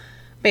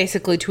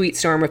basically tweet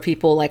storm of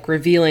people like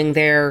revealing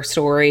their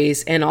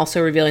stories and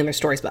also revealing their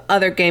stories about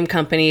other game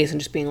companies and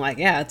just being like,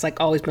 yeah, it's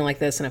like always been like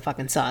this and it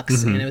fucking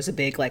sucks. And it was a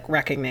big like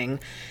reckoning.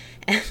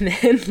 And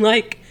then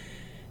like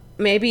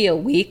maybe a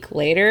week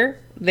later,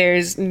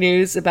 there's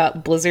news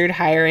about Blizzard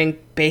hiring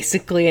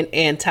basically an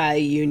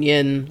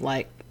anti-union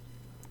like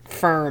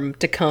firm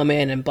to come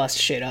in and bust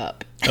shit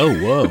up. Oh,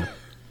 whoa.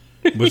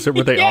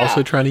 Were they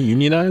also trying to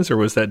unionize, or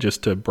was that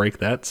just to break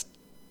that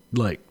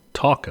like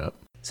talk up?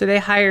 So they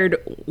hired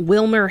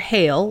Wilmer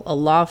Hale, a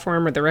law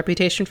firm with a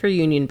reputation for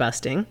union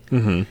busting.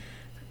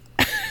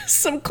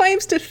 Some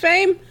claims to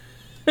fame.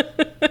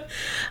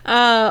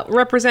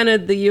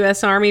 Represented the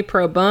U.S. Army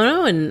pro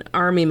bono in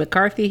Army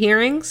McCarthy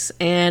hearings,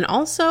 and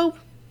also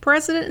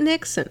President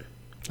Nixon.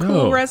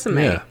 Cool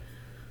resume. Yeah.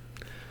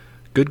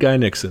 Good guy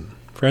Nixon.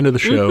 Friend of the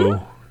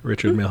show,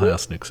 Richard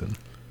Milhouse Nixon.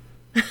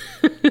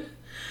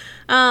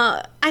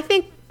 I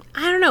think,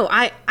 I don't know,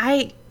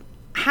 I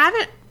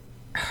haven't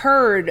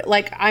heard,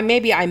 like, I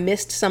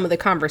missed some of the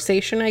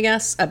conversation, I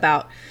guess,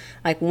 about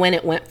like when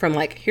it went from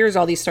like, here's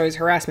all these stories of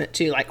harassment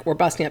to like, we're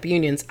busting up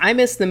unions. I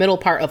missed the middle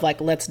part of like,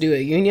 let's do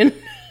a union.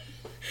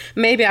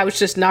 Maybe I was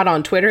just not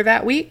on Twitter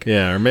that week.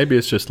 Yeah, or maybe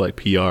it's just like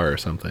PR or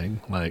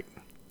something, like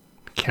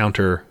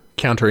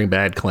countering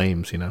bad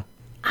claims,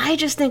 I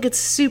just think it's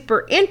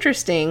super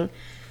interesting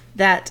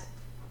that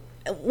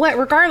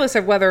regardless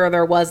of whether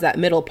there was that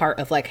middle part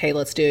of like, hey,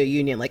 let's do a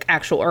union, like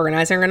actual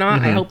organizing or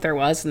not, I hope there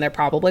was, and there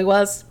probably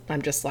was.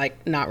 I'm just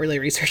like not really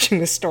researching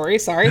this story,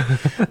 sorry.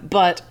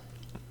 But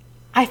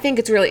I think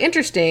it's really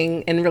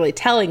interesting and really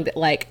telling that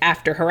like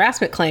after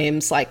harassment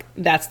claims, like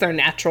that's their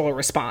natural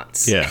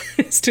response. Yeah.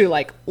 It's to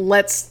like,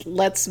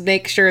 let's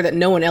make sure that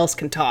no one else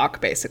can talk,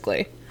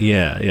 basically.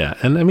 Yeah.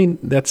 And I mean,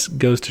 that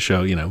goes to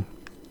show,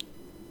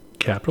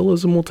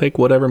 capitalism will take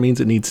whatever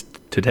means it needs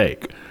to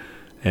take.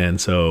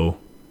 And so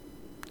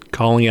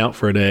calling out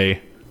for a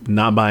day,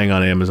 not buying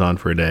on Amazon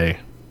for a day,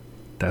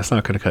 that's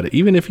not going to cut it.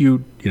 Even if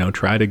you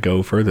try to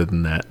go further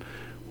than that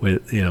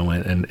with,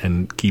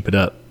 and keep it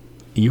up,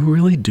 you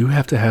really do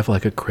have to have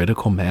like a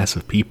critical mass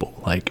of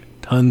people, like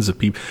tons of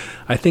people.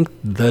 I think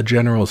the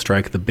general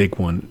strike, the big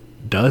one,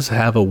 does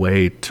have a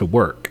way to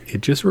work.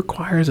 It just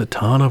requires a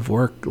ton of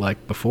work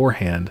like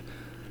beforehand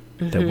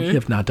that we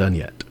have not done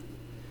yet.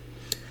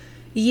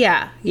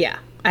 Yeah.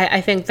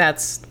 I think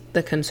that's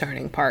the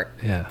concerning part.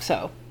 Yeah.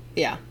 So,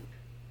 yeah.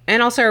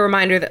 And also a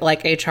reminder that,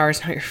 like, HR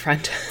is not your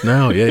friend.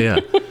 No, yeah.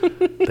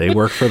 They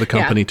work for the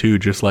company too,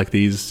 just like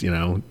these,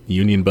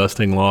 union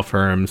busting law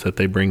firms that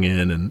they bring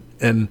in.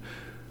 And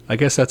I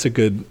guess that's a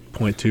good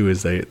point too,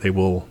 is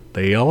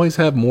they always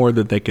have more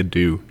that they could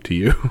do to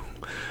you.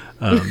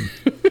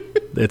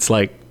 It's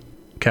like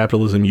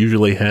capitalism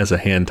usually has a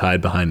hand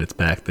tied behind its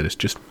back that is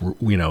just,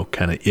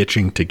 kind of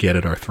itching to get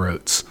at our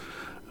throats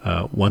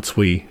once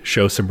we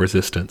show some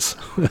resistance.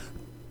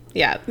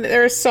 Yeah,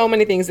 there are so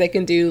many things they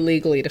can do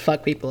legally to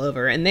fuck people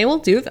over, and they will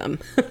do them.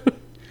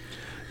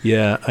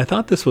 Yeah, I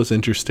thought this was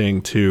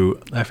interesting,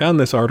 too. I found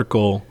this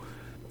article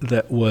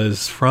that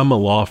was from a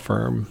law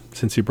firm,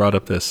 since you brought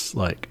up this,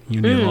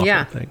 union law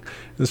firm thing.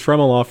 It was from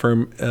a law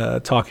firm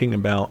talking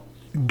about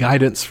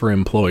guidance for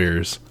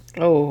employers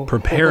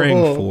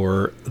preparing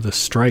for the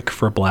strike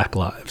for Black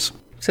Lives.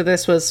 So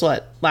this was,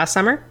 last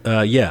summer?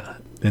 Yeah.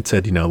 It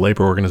said,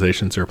 labor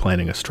organizations are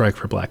planning a strike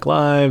for Black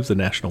Lives, a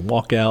national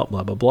walkout,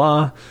 blah, blah,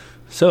 blah.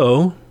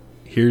 So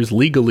here's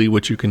legally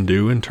what you can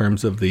do in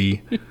terms of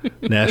the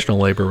National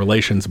Labor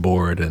Relations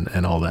Board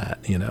and all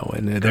that,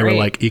 And they were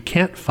like, you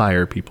can't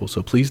fire people,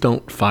 so please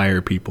don't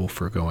fire people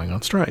for going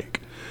on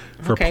strike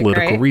for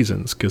political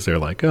reasons, because they're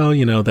like,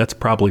 that's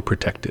probably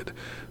protected.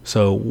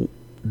 So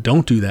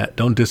don't do that.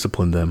 Don't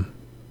discipline them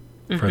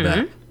for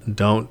that.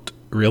 Don't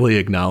really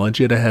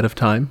acknowledge it ahead of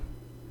time.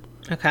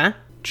 Okay.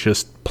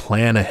 Just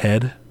plan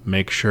ahead.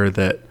 Make sure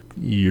that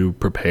you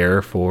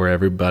prepare for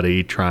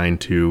everybody trying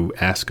to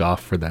ask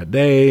off for that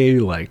day,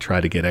 try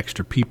to get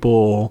extra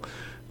people,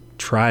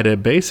 try to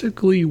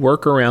basically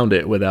work around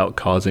it without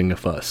causing a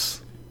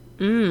fuss.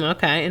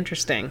 Okay,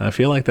 interesting. I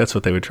feel like that's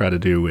what they would try to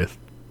do with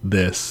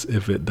this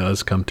if it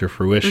does come to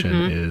fruition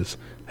is,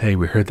 hey,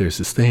 we heard there's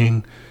this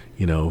thing,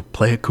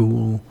 play it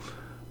cool,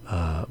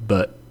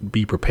 but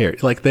be prepared.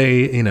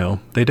 They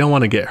don't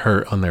want to get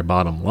hurt on their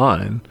bottom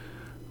line.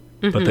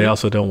 But they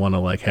also don't want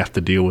to have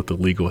to deal with the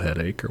legal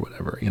headache or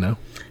whatever,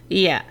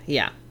 Yeah.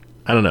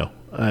 I don't know.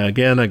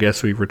 Again, I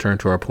guess we've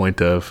returned to our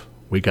point of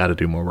we got to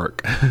do more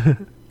work.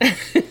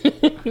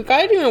 You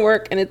got to do more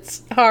work, and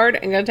it's hard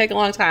and going to take a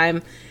long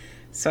time.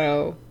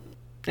 So,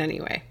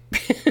 anyway.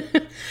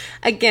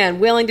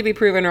 Again, willing to be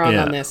proven wrong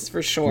on this,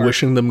 for sure.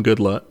 Wishing them good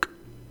luck.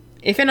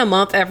 If in a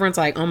month everyone's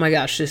like, oh my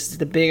gosh, this is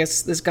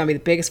going to be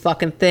the biggest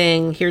fucking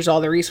thing. Here's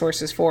all the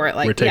resources for it.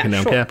 We're taking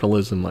down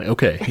capitalism.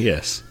 Okay,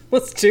 yes.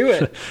 Let's do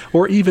it.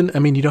 Or even,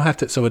 you don't have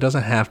to, so it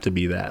doesn't have to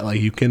be that.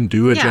 You can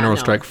do a general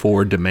strike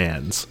for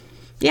demands.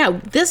 Yeah,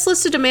 this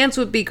list of demands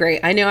would be great.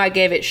 I know I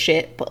gave it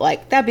shit, but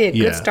that'd be a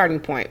good starting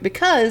point.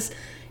 Because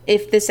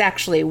if this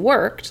actually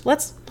worked,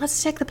 let's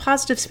take the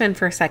positive spin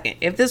for a second.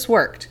 If this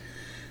worked,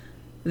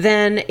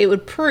 then it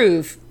would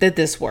prove that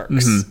this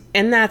works.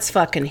 And that's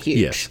fucking huge.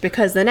 Yes.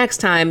 Because the next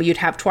time you'd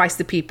have twice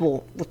the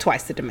people with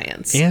twice the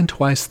demands. And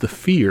twice the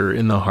fear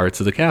in the hearts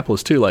of the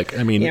capitalists, too.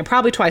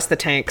 Probably twice the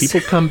tanks.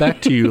 People come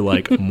back to you,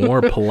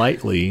 more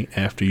politely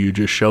after you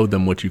just showed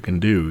them what you can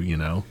do,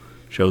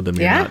 Showed them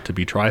you're not to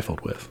be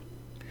trifled with.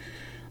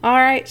 All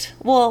right.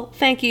 Well,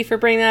 thank you for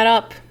bringing that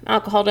up.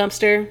 Alcohol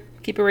dumpster.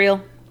 Keep it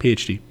real.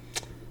 PhD,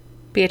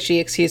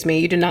 excuse me.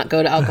 You did not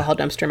go to Alcohol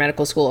Dumpster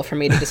Medical School for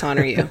me to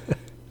dishonor you.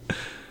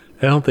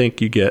 I don't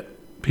think you get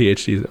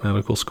PhDs at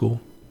medical school.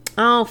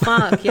 Oh,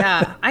 fuck,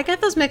 yeah. I get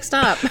those mixed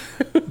up.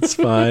 It's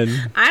fine.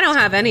 I don't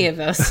have any of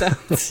those, so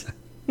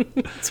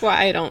that's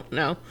why I don't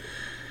know.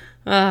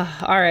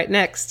 All right,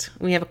 next.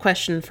 We have a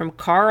question from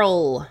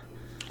Carl.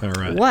 All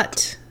right.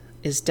 What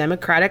is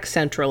democratic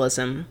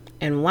centralism,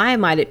 and why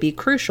might it be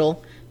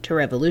crucial to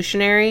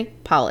revolutionary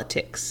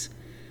politics?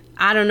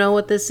 I don't know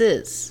what this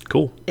is.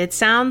 Cool. It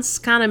sounds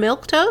kind of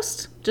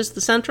milquetoast, just the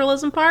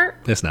centralism part.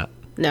 It's not.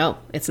 No,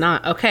 it's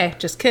not. Okay,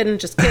 just kidding.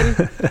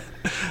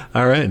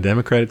 All right,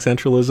 democratic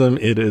centralism,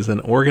 it is an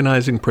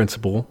organizing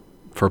principle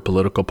for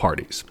political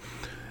parties.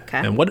 Okay.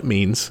 And what it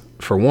means,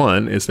 for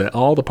one, is that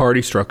all the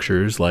party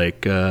structures,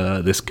 like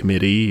this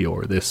committee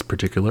or this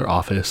particular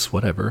office,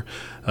 whatever,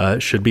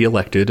 should be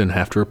elected and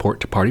have to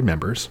report to party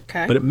members.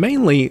 Okay. But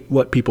mainly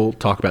what people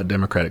talk about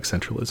democratic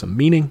centralism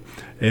meaning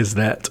is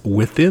that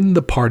within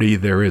the party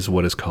there is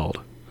what is called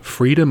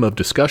freedom of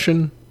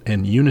discussion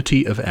and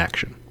unity of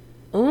action.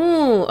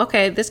 Ooh,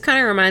 okay. This kind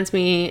of reminds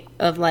me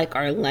of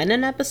our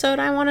Lenin episode,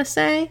 I want to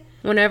say.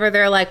 Whenever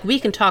they're like, we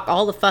can talk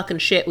all the fucking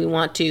shit we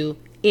want to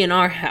in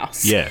our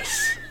house.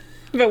 Yes.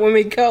 But when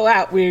we go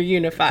out, we're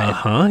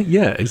unified.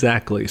 Yeah,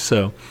 exactly.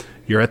 So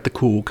you're at the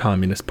cool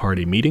Communist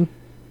Party meeting,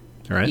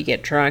 right? You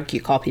get drunk, you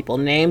call people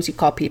names, you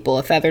call people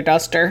a feather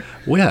duster.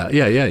 Well,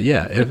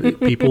 yeah.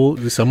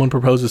 If someone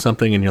proposes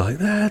something and you're like,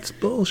 that's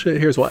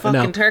bullshit, here's why.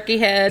 Fucking turkey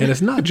head. And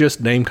it's not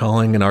just name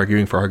calling and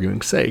arguing for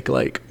arguing's sake.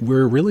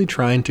 We're really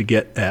trying to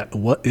get at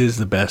what is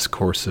the best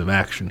course of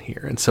action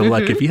here. And so,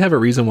 if you have a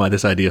reason why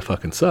this idea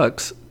fucking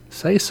sucks,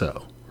 say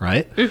so.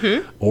 Right?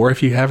 Or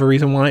if you have a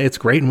reason why it's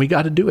great and we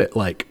got to do it,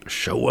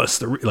 show us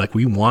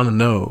we want to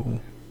know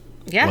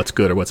what's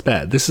good or what's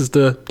bad. This is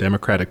the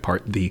democratic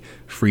part, the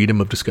freedom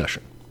of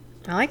discussion.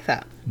 I like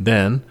that.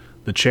 Then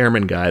the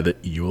chairman guy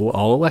that you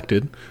all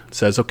elected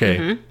says,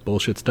 okay,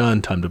 bullshit's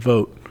done, time to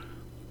vote.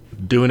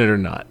 Doing it or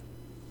not.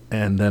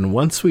 And then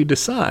once we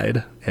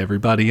decide,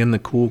 everybody in the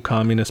cool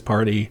Communist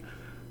Party,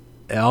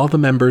 all the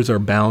members are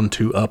bound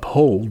to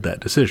uphold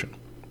that decision,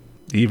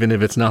 even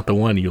if it's not the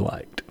one you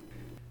liked.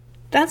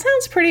 That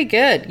sounds pretty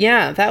good.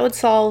 Yeah, that would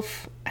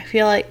solve, I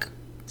feel like,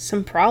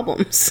 some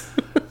problems.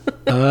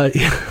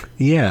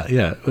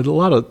 Yeah. With a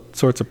lot of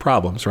sorts of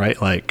problems,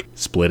 right? Like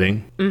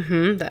splitting.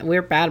 Mm-hmm.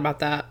 We're bad about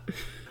that.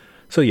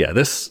 So yeah,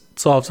 this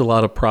solves a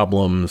lot of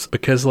problems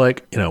because,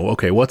 like,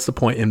 okay, what's the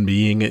point in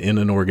being in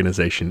an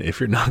organization if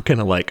you're not going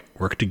to, like,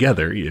 work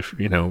together? If,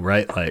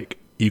 right? Like,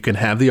 you can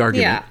have the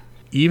argument. Yeah.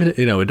 Even,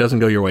 it doesn't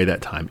go your way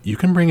that time. You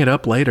can bring it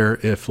up later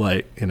if,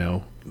 like,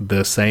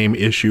 the same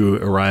issue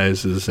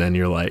arises and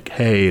you're like,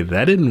 hey,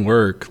 that didn't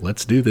work.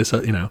 Let's do this.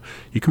 You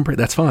can,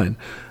 that's fine.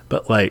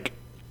 But, like,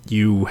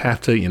 you have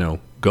to,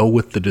 go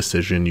with the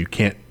decision. You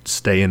can't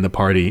stay in the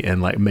party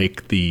and, like,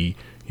 make the,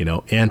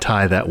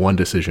 anti that one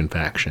decision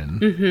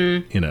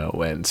faction,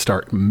 and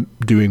start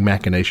doing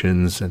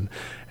machinations and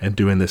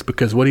doing this.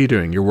 Because what are you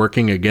doing? You're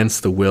working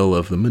against the will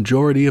of the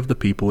majority of the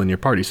people in your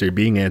party. So you're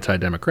being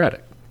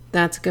anti-democratic.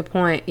 That's a good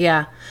point.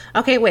 Yeah.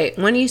 Okay, wait.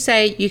 When you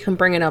say you can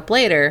bring it up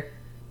later,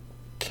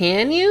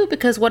 can you?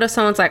 Because what if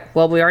someone's like,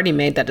 well, we already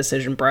made that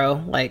decision,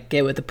 bro. Like,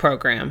 get with the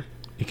program.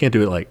 You can't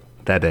do it, like,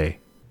 that day.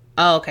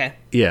 Oh, okay.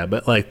 Yeah,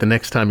 but, like, the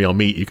next time y'all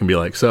meet, you can be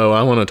like, so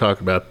I want to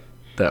talk about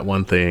that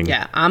one thing.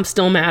 Yeah, I'm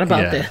still mad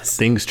about this.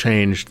 Things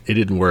changed. It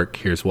didn't work.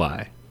 Here's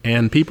why.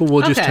 And people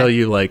will just Okay. tell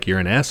you, like, you're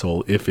an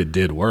asshole if it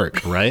did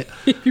work, right?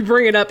 You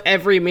bring it up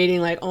every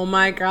meeting like, oh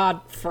my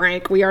God,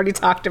 Frank, we already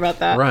talked about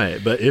that. Right.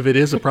 But if it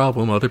is a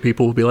problem, other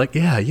people will be like,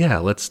 yeah,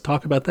 let's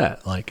talk about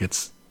that. Like,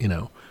 it's,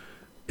 I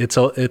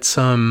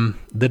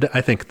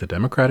think the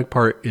Democratic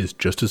part is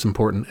just as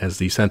important as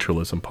the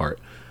centralism part.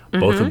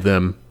 Both of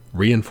them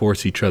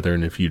reinforce each other.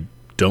 And if you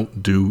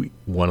don't do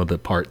one of the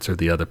parts or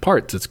the other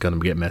parts, it's going to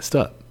get messed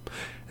up.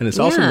 And it's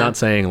also not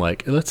saying,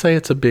 like, let's say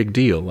it's a big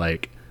deal.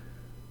 Like,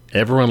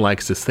 everyone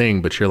likes this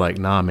thing, but you're like,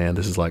 nah, man,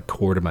 this is, like,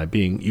 core to my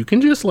being. You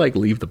can just, like,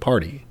 leave the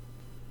party.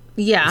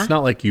 Yeah. It's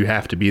not like you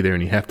have to be there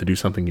and you have to do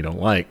something you don't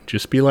like.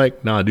 Just be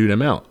like, nah, dude,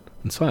 I'm out.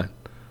 It's fine.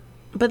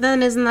 But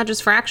then isn't that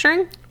just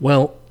fracturing?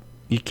 Well,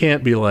 you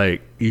can't be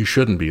like, you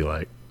shouldn't be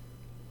like,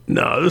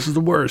 no, this is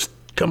the worst.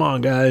 Come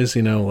on, guys.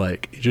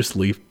 Like, you just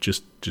leave,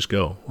 just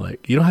go.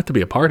 Like, you don't have to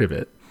be a part of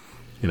it,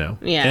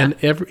 Yeah.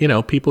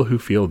 And people who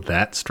feel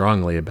that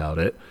strongly about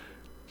it,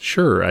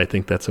 sure, I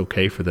think that's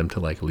okay for them to,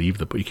 like, leave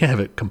you can't have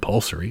it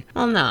compulsory.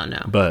 Well, no.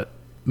 But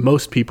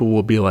most people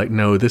will be like,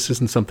 no, this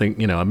isn't something,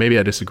 maybe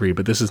I disagree,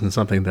 but this isn't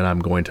something that I'm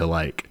going to,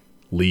 like,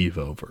 leave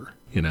over,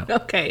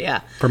 Okay,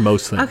 yeah. for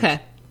most things. Okay.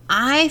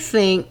 I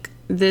think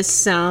this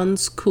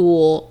sounds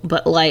cool,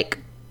 but, like,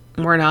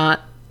 we're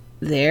not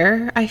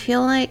there, I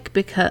feel like,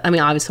 because, I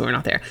mean, obviously we're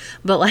not there,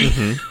 but, like,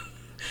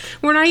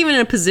 we're not even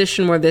in a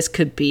position where this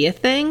could be a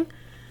thing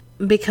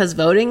because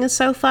voting is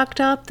so fucked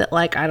up that,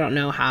 like, I don't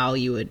know how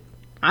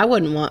I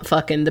wouldn't want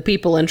fucking the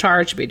people in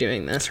charge to be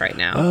doing this right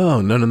now.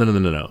 Oh, no.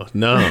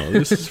 No,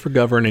 this is for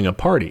governing a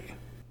party.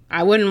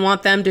 I wouldn't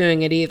want them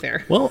doing it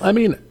either. Well, I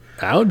mean,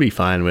 I would be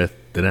fine with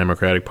the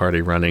Democratic Party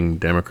running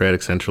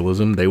democratic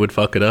centralism. They would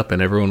fuck it up and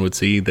everyone would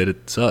see that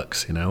it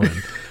sucks, and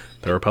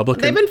the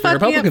Republicans, They've been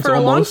fucking up for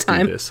a long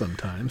time. Do this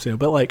sometimes,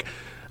 but, like,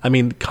 I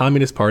mean,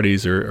 communist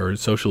parties or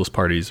socialist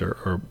parties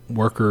or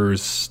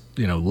workers,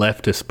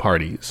 leftist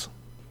parties.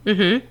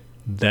 Mm-hmm.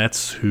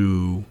 That's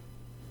who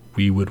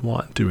we would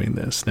want doing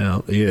this.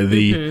 Now,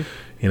 the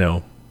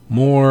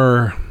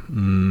more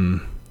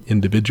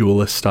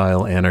individualist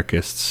style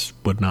anarchists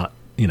would not,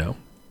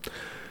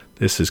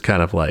 this is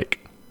kind of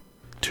like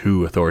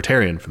too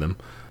authoritarian for them.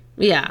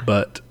 Yeah.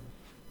 But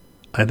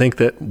I think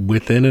that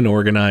within an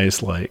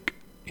organized, like,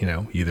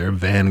 either a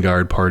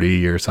vanguard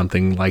party or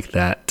something like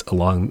that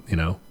along,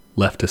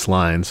 leftist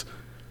lines,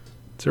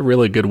 it's a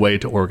really good way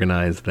to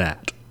organize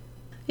that.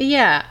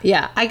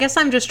 Yeah. I guess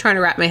I'm just trying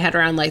to wrap my head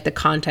around, like, the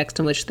context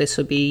in which this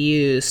would be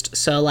used.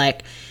 So,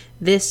 like,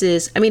 this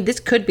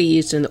could be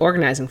used in the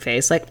organizing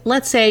phase. Like,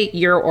 let's say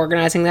you're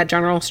organizing that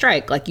general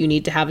strike. Like, you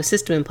need to have a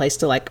system in place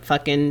to, like,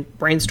 fucking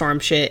brainstorm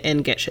shit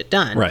and get shit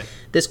done. Right.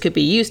 This could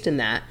be used in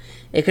that.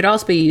 It could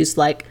also be used,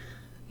 like,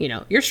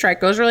 your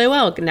strike goes really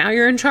well. Now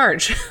you're in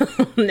charge.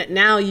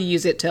 Now you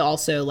use it to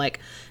also,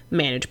 like,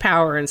 manage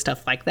power and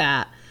stuff like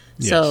that.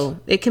 Yes. So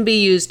it can be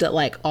used at,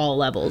 like, all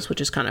levels, which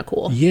is kind of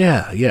cool.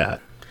 Yeah.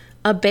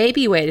 A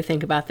baby way to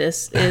think about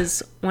this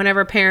is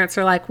whenever parents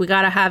are like, we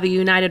got to have a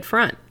united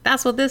front.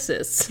 That's what this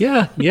is.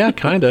 Yeah,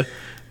 kind of.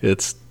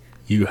 It's,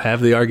 you have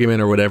the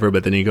argument or whatever,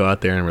 but then you go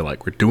out there and we're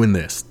like, we're doing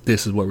this.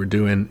 This is what we're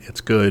doing. It's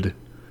good.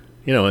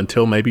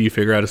 Until maybe you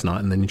figure out it's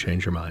not, and then you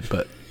change your mind.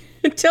 But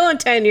until in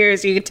 10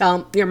 years, you can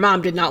tell your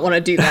mom did not want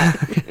to do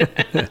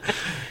that.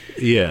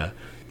 Yeah.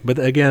 But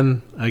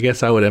again, I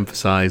guess I would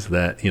emphasize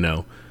that,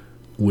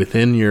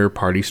 within your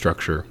party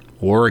structure,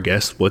 or I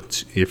guess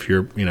if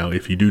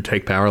you do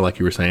take power, like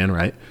you were saying,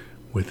 right,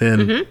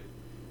 within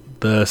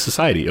the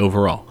society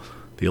overall,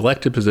 the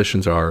elected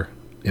positions are,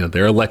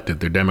 they're elected,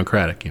 they're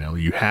democratic,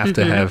 you have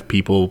to have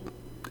people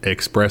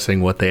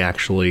expressing what they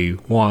actually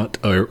want,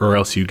 or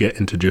else you get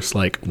into just,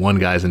 like, one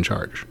guy's in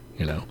charge,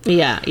 you know?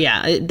 Yeah,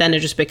 yeah. Then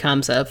it just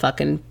becomes a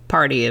fucking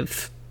party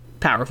of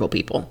powerful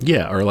people.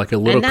 Yeah, or like a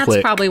little And that's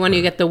clique. probably when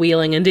you get the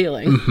wheeling and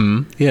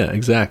dealing. Yeah,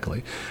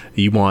 exactly.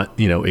 You want,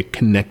 it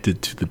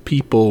connected to the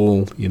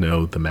people. The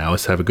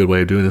Maoists have a good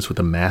way of doing this with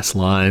the mass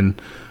line,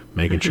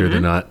 making sure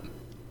they're not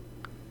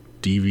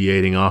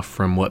deviating off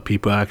from what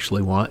people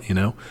actually want,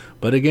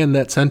 But again,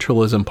 that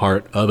centralism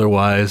part,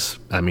 otherwise,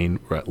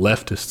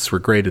 leftists were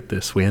great at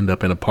this. We end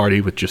up in a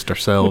party with just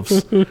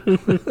ourselves.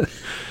 The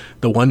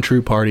one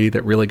true party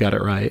that really got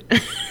it right.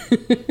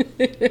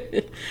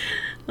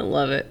 I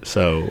love it.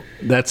 So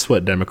that's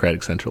what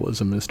democratic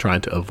centralism is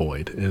trying to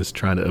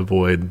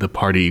avoid, the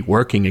party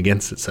working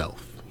against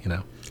itself,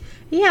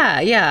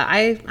 Yeah,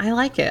 I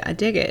like it. I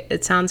dig it.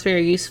 It sounds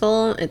very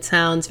useful. It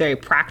sounds very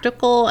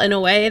practical in a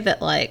way that,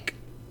 like,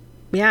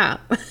 yeah,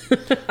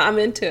 I'm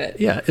into it.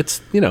 Yeah,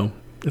 it's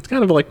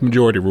kind of like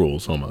majority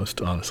rules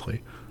almost,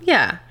 honestly.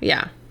 Yeah,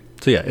 yeah.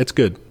 So yeah, it's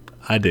good.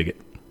 I dig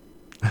it.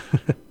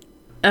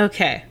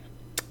 Okay.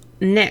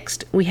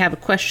 Next, we have a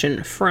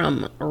question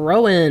from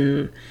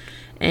Rowan.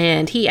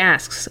 And he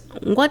asks,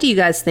 what do you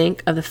guys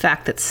think of the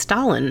fact that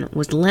Stalin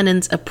was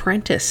Lenin's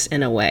apprentice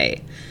in a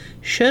way?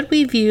 Should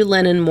we view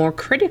Lenin more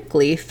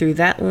critically through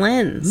that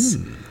lens?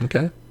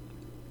 Okay.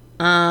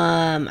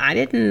 I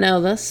didn't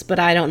know this, but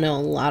I don't know a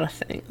lot of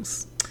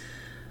things.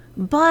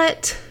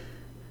 But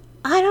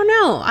I don't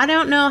know. I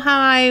don't know how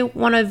I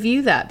want to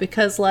view that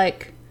because,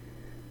 like,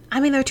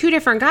 they're two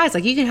different guys.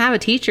 Like, you can have a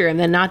teacher and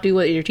then not do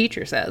what your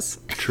teacher says.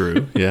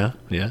 True. Yeah.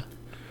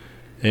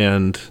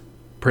 And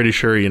pretty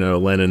sure,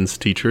 Lenin's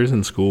teachers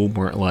in school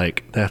weren't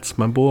like, that's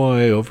my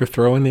boy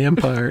overthrowing the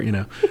empire,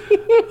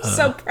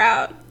 So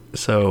proud.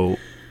 So,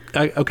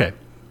 okay.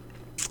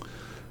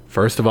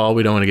 First of all,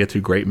 we don't want to get to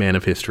great man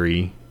of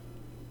history,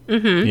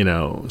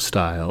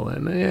 style.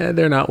 And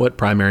they're not what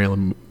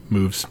primarily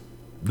moves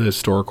the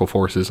historical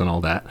forces and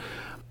all that.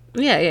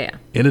 Yeah.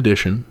 In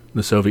addition,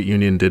 the Soviet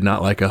Union did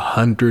not like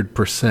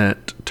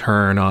 100%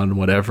 turn on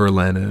whatever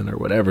Lenin or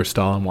whatever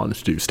Stalin wanted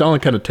to do. Stalin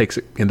kind of takes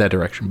it in that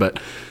direction, but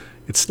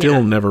it's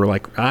still never,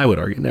 like, I would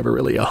argue, never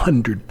really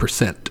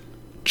 100%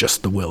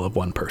 just the will of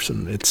one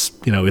person. It's,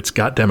 it's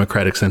got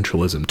democratic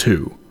centralism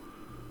too.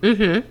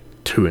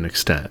 To an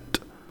extent.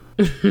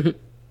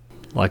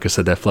 Like I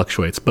said, that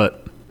fluctuates.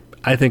 But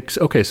I think,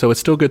 okay, so it's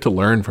still good to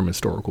learn from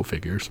historical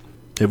figures.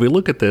 If we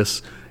look at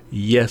this,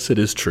 yes, it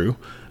is true.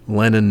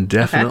 Lenin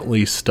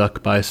definitely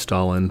stuck by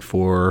Stalin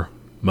for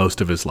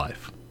most of his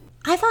life.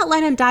 I thought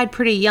Lenin died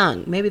pretty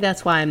young. Maybe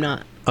that's why I'm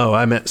not. Oh,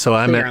 I meant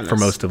for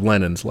most of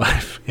Lenin's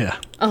life. Yeah.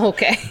 Oh,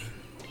 okay.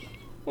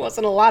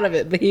 Wasn't a lot of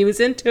it, but he was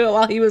into it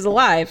while he was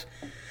alive.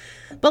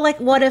 But, like,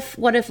 what if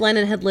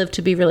Lenin had lived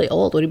to be really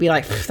old? Would he be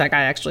like, that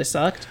guy actually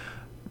sucked?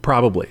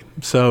 Probably.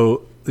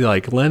 So,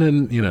 like,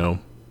 Lenin,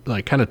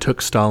 like, kind of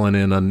took Stalin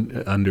in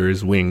under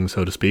his wing,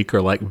 so to speak,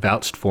 or, like,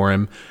 vouched for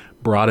him,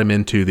 brought him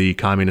into the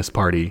Communist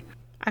Party.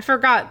 I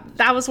forgot.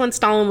 That was when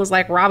Stalin was,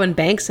 like, robbing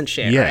banks and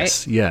shit,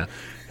 yes, right? Yeah.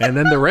 And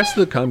then the rest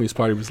of the Communist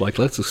Party was like,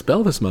 let's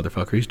expel this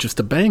motherfucker. He's just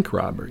a bank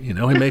robber. He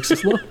makes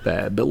us look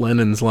bad. But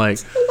Lenin's like,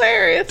 it's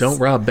hilarious. Don't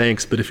rob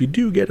banks, but if you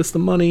do, get us the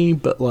money.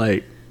 But,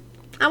 like,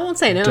 I won't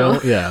say no.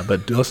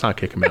 But let's not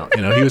kick him out.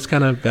 He was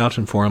kind of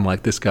vouching for him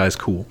like, this guy's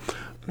cool.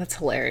 That's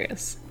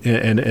hilarious.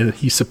 And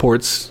he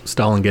supports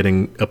Stalin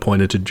getting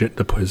appointed to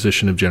the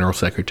position of general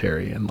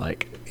secretary and,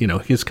 like,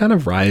 his kind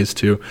of rise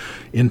to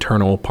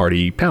internal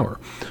party power.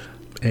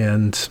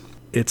 And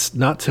it's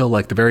not till,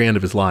 like, the very end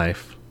of his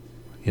life,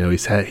 he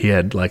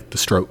had like the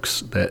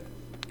strokes that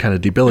kind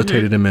of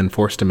debilitated him and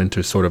forced him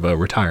into sort of a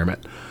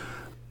retirement.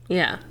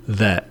 Yeah.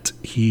 That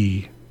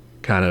he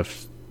kind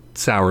of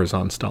sours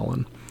on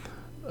Stalin.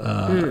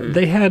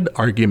 They had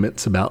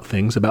arguments about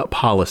things, about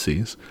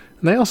policies,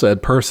 and they also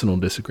had personal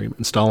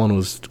disagreements. Stalin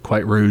was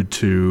quite rude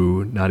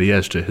to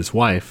Nadezhda, his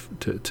wife,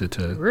 to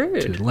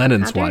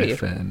Lenin's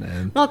wife,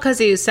 and well, because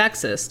he was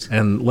sexist.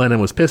 And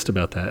Lenin was pissed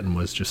about that and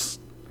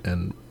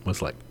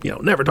was like,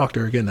 never talk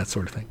to her again, that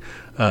sort of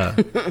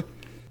thing.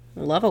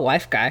 Love a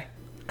wife guy.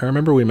 I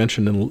remember we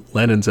mentioned in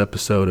Lenin's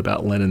episode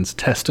about Lenin's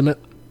testament,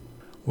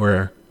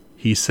 where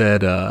he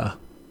said,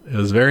 it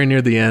was very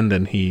near the end,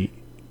 and he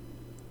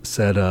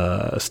said,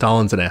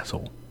 Stalin's an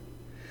asshole.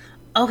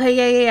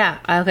 Okay, yeah.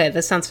 Okay,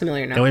 this sounds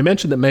familiar now. And we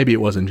mentioned that maybe it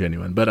wasn't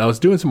genuine, but I was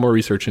doing some more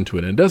research into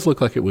it, and it does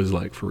look like it was,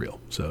 like, for real.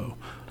 So,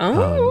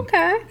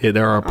 okay.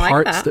 There are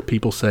parts that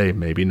people say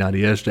maybe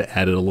Nadezhda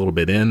added a little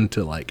bit in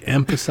to, like,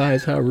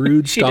 emphasize how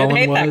rude Stalin did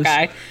hate was.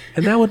 That guy.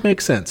 And that would make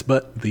sense.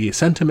 But the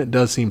sentiment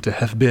does seem to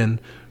have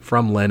been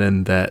from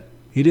Lenin that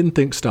he didn't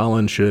think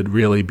Stalin should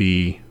really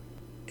be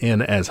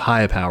in as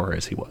high a power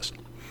as he was.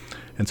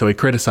 And so he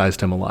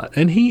criticized him a lot.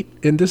 And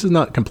this is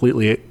not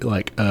completely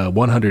like a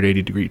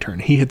 180-degree turn.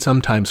 He had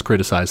sometimes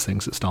criticized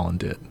things that Stalin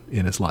did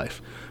in his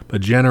life.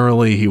 But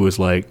generally, he was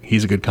like,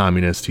 he's a good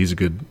communist. He's a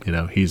good,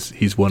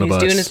 he's one of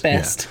us. He's doing his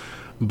best. Yeah.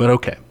 But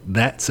okay,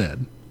 that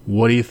said,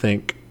 what do you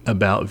think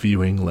about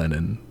viewing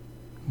Lenin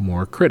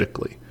more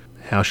critically?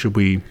 How should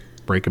we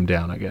break him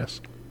down, I guess?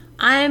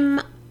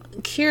 I'm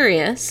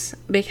curious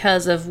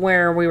because of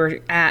where we were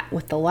at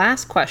with the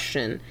last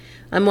question.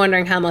 I'm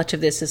wondering how much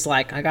of this is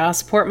like, I gotta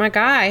support my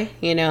guy,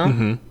 you know?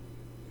 Mm-hmm.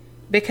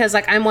 Because,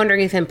 like, I'm wondering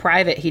if in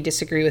private he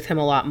disagreed with him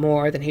a lot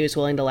more than he was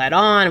willing to let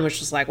on, and was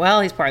just like, well,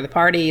 he's part of the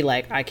party,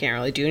 like, I can't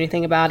really do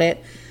anything about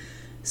it.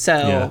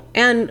 So,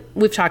 and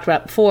we've talked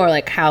about before,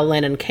 like, how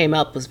Lenin came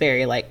up was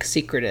very, like,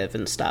 secretive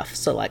and stuff.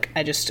 So, like,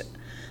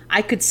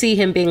 I could see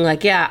him being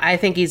like, yeah, I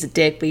think he's a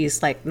dick, but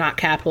he's, like, not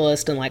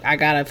capitalist, and, like, I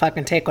gotta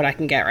fucking take what I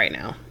can get right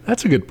now.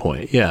 That's a good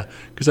point, yeah.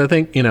 Because I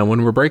think, you know,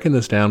 when we're breaking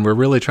this down, we're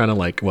really trying to,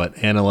 like,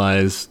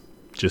 analyze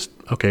just,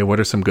 okay, what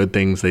are some good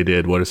things they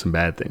did? What are some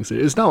bad things?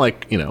 It's not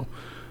like, you know,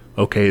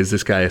 okay, is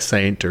this guy a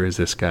saint or is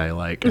this guy,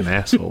 like, an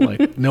asshole?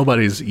 Like,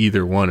 nobody's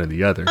either one or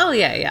the other. Oh,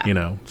 yeah. You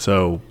know,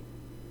 so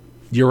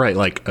you're right.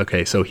 Like,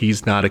 okay, so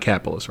he's not a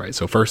capitalist, right?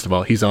 So first of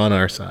all, he's on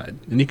our side.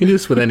 And you can do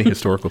this with any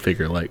historical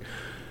figure. Like,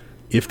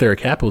 if they're a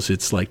capitalist,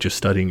 it's like just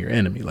studying your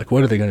enemy. Like,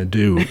 what are they going to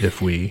do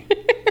if we,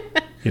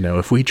 you know,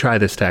 if we try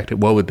this tactic,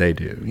 what would they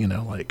do? You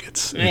know, like,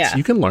 it's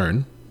you can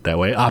learn that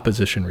way.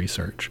 Opposition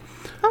research.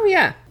 Oh,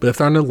 yeah. But if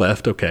they're on the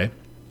left, okay,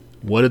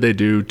 what did they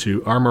do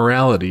to our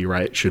morality,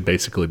 right? Should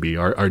basically be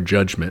our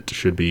judgment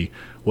should be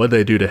what did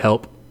they do to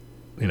help,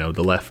 you know,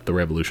 the left, the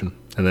revolution,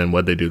 and then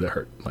what did they do that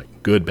hurt, like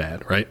good,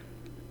 bad, right?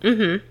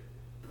 Mm-hmm.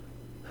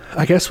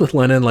 I guess with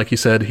Lenin, like you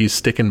said, he's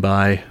sticking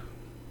by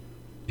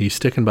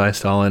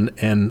Stalin,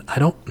 and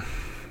I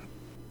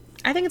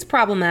think it's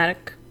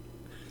problematic.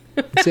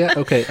 Yeah,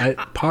 okay,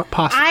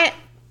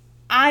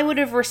 I would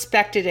have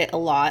respected it a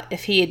lot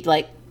if he had,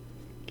 like,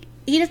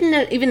 he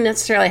doesn't even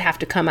necessarily have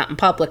to come out in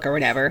public or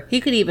whatever. He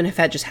could even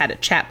have just had a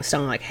chat with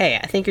someone like, hey,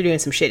 I think you're doing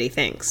some shitty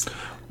things.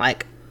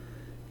 Like,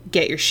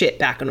 get your shit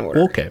back in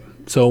order. Okay.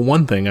 So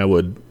one thing I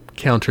would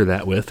counter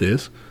that with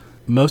is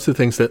most of the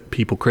things that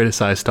people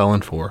criticize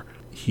Stalin for,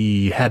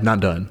 he had not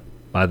done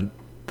by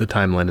the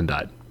time Lenin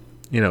died.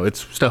 You know,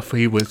 it's stuff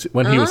he was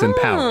when he was in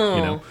power,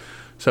 you know.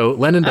 So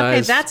Lenin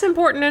dies. Okay, that's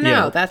important to know.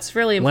 Yeah, that's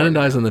really important.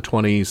 Lenin dies in the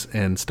 20s,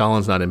 and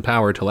Stalin's not in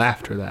power till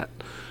after that.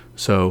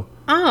 So...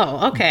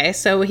 Oh, okay.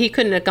 So he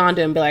couldn't have gone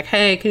to him and be like,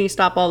 hey, can you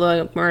stop all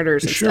the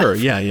murders and Sure,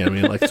 stuff? yeah. I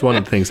mean, like, it's one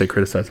of the things they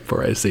criticize him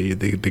for is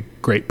the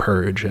Great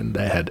Purge, and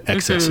they had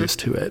excesses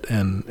to it,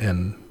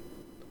 and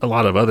a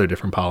lot of other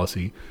different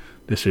policy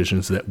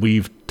decisions that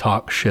we've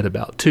talked shit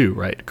about too,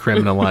 right?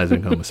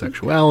 Criminalizing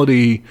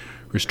homosexuality,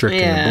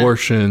 restricting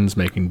abortions,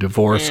 making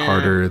divorce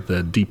harder,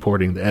 the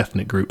deporting the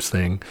ethnic groups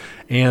thing,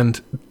 and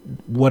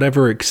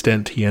whatever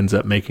extent he ends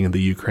up making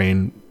the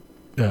Ukrainian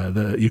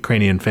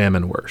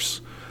famine worse.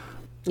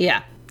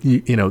 Yeah.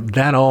 You know,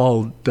 that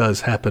all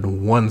does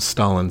happen once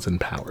Stalin's in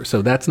power.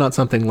 So that's not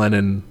something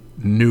Lenin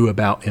knew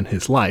about in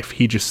his life.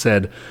 He just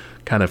said,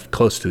 kind of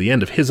close to the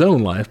end of his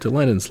own life, to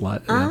Lenin's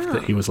life,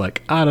 that he was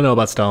like, I don't know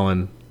about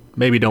Stalin.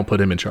 Maybe don't put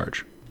him in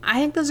charge. I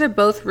think those are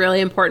both really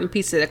important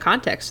pieces of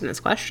context in this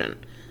question.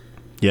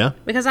 Yeah?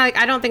 Because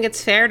I don't think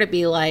it's fair to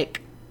be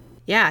like,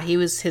 yeah, he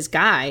was his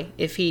guy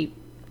if he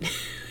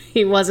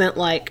wasn't,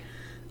 like,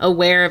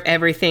 aware of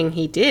everything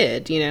he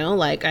did, you know?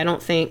 Like, I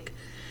don't think...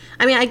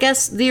 I mean, I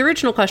guess the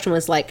original question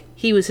was, like,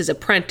 he was his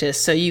apprentice,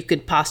 so you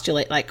could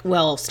postulate, like,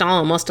 well,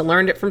 Stalin must have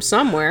learned it from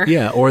somewhere.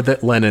 Yeah, or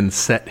that Lenin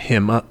set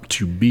him up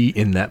to be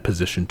in that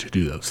position to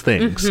do those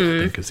things, I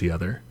think is the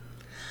other.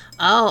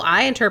 Oh,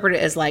 I interpret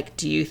it as, like,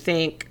 do you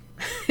think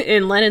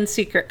in Lenin's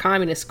secret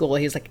communist school,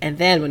 he's like, and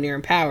then when you're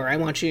in power, I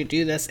want you to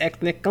do this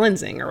ethnic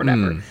cleansing or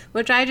whatever,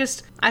 which I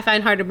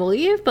find hard to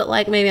believe, but,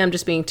 like, maybe I'm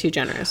just being too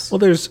generous.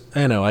 Well,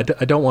 I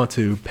don't want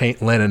to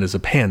paint Lenin as a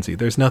pansy.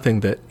 There's nothing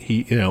that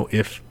he, you know,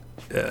 if...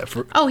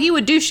 he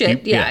would do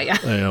shit. Yeah.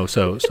 You know,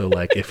 so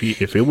like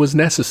if it was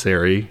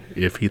necessary,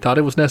 if he thought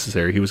it was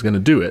necessary, he was going to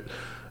do it.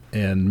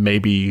 And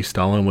maybe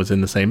Stalin was in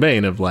the same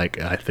vein of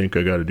like, I think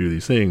I got to do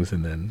these things,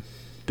 and then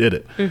did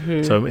it.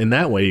 Mm-hmm. So in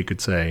that way, you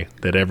could say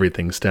that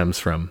everything stems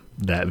from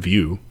that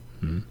view.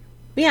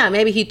 Yeah,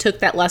 maybe he took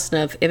that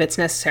lesson of if it's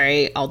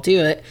necessary, I'll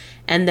do it,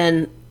 and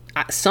then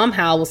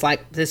somehow was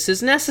like, this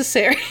is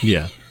necessary.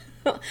 Yeah.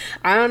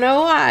 I don't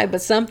know why,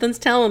 but something's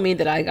telling me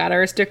that I gotta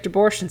restrict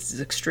abortions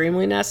is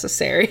extremely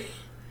necessary.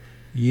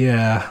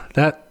 Yeah,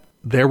 that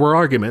there were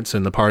arguments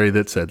in the party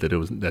that said that it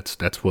was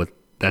that's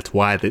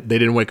why they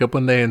didn't wake up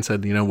one day and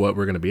said, you know what,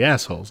 we're going to be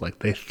assholes. Like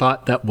they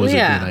thought that was a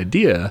good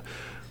idea.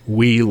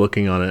 We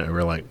looking on it,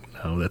 we're like,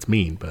 no, that's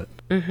mean. But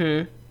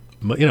you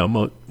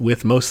know,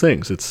 with most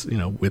things, it's, you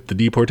know, with the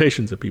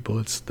deportations of people,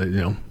 it's that,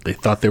 you know, they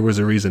thought there was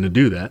a reason to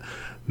do that,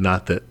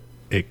 not that.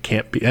 It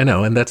can't be, I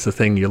know, and that's the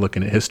thing you're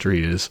looking at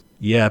history is,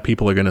 yeah,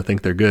 people are going to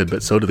think they're good,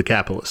 but so do the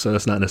capitalists, so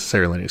that's not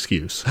necessarily an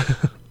excuse.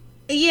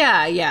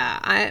 Yeah,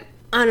 I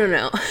don't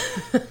know.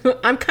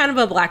 I'm kind of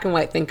a black and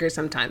white thinker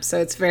sometimes, so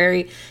it's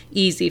very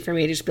easy for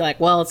me to just be like,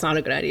 well, it's not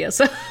a good idea,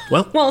 so,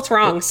 well, it's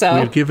wrong, so.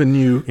 We've given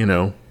you, you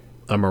know,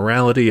 a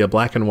morality, a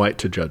black and white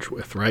to judge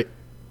with, right?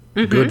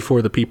 Mm-hmm. Good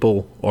for the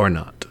people or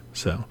not,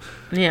 so.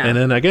 Yeah. And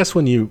then I guess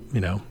when you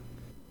know,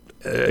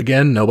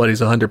 again, nobody's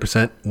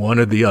 100% one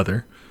or the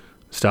other.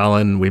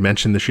 Stalin, we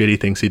mentioned the shitty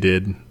things he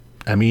did.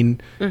 I mean,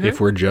 if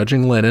we're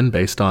judging Lenin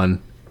based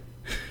on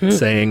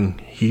saying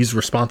he's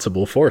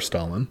responsible for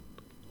Stalin,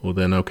 Well,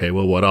 then, okay,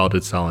 well, what all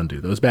did Stalin do?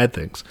 Those bad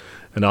things.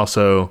 And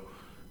also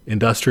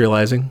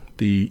industrializing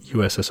the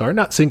USSR,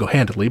 not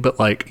single-handedly, but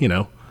like,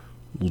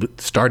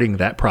 starting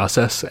that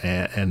process.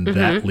 And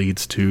that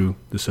leads to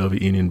the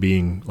Soviet Union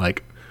being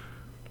like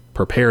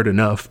prepared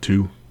enough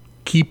to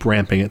keep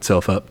ramping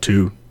itself up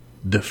to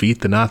defeat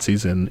the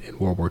Nazis in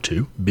World War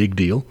II. Big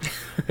deal.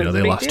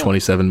 They lost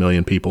 27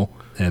 million people.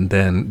 And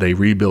then they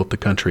rebuilt the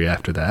country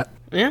after that.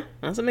 Yeah,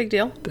 that's a big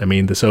deal. I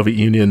mean, the Soviet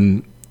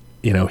Union,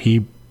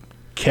 he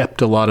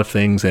kept a lot of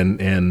things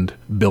and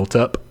built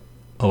up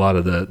a lot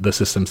of the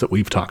systems that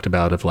we've talked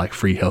about of like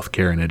free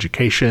healthcare and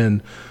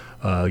education,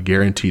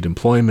 guaranteed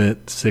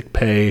employment, sick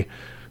pay,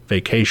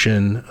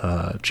 vacation,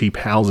 cheap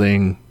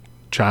housing,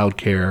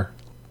 childcare.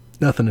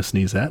 Nothing to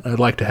sneeze at. I'd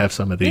like to have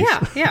some of these.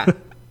 Yeah.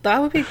 That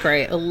would be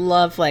great. I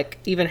love like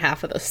even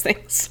half of those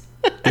things.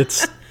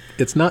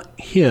 It's not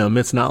him.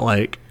 It's not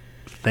like,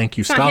 thank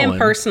you, Stalin. Not him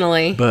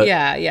personally. But,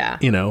 yeah.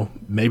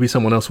 Maybe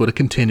someone else would have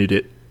continued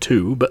it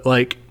too. But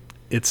like,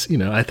 it's,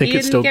 I think He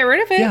it's didn't still. get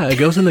rid of it. Yeah, it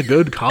goes in the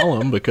good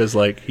column because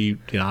like he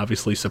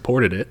obviously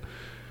supported it.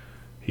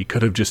 He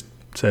could have just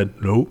said,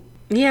 nope.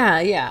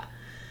 Yeah.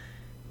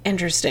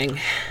 Interesting.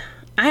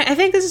 I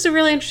think this is a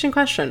really interesting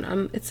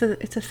question. It's a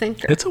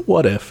thinker. It's a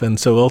what if, and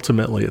so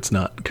ultimately it's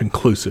not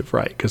conclusive,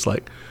 right? Because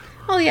like,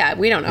 well, yeah,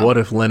 we don't know. What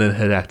if Lenin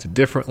had acted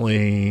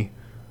differently,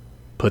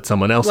 put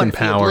someone else in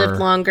power, what if he lived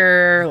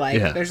longer?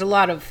 Like, there's a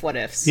lot of what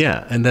ifs.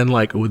 Yeah, and then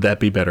like, would that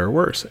be better or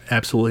worse?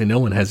 Absolutely, no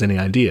one has any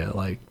idea.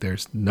 Like,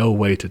 there's no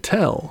way to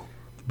tell.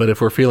 But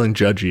if we're feeling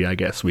judgy, I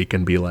guess we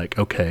can be like,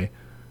 okay,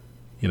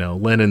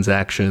 Lenin's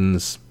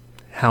actions,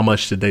 how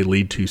much did they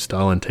lead to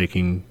Stalin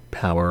taking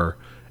power?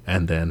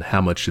 And then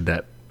how much of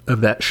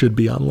that should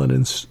be on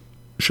Lenin's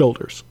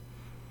shoulders?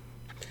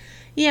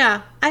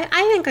 Yeah,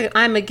 I think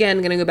I'm again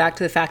going to go back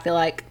to the fact that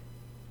like,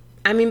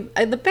 I mean,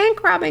 the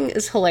bank robbing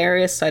is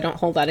hilarious, so I don't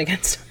hold that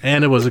against him.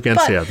 And it was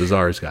against the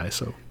Tsar's guy,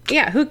 so.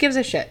 Yeah, who gives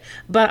a shit?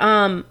 But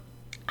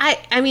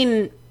I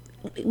mean,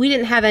 we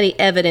didn't have any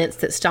evidence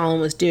that Stalin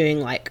was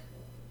doing like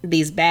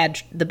the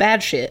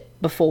bad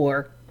shit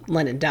before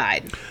Lenin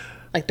died.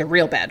 Like the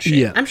real bad shit.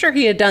 Yeah. I'm sure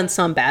he had done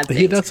some bad things.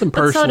 He had done some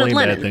personally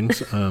bad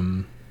things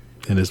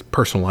in his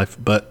personal life,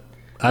 but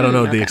I don't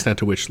know the extent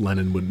to which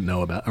Lenin would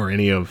know about, or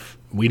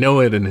we know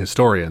it in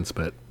historians,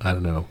 but I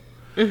don't know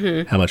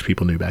how much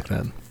people knew back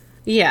then.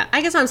 Yeah,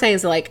 I guess what I'm saying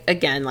is like,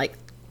 again, like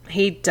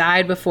he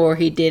died before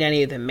he did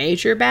any of the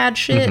major bad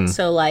shit.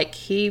 So like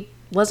he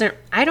wasn't,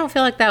 I don't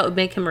feel like that would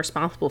make him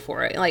responsible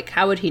for it. Like,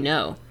 how would he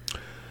know?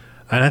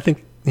 And I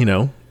think,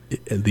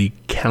 the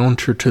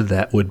counter to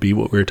that would be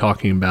what we were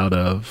talking about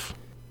of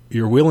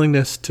your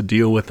willingness to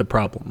deal with the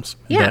problems.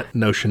 Yeah. That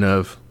notion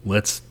of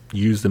let's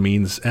use the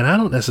means. And I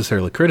don't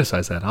necessarily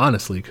criticize that,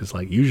 honestly, because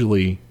like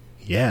usually,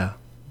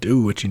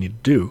 do what you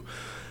need to do.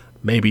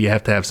 Maybe you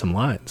have to have some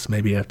lines.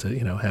 Maybe you have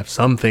to, have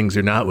some things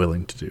you're not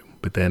willing to do,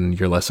 but then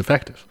you're less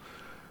effective.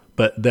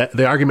 But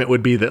the argument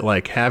would be that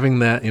like having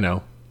that,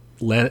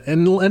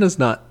 Lenin's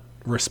not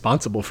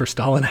responsible for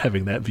Stalin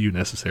having that view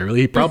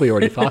necessarily. He probably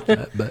already thought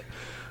that, but.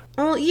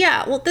 Well,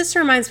 yeah. Well, this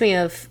reminds me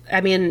of,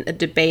 a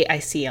debate I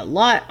see a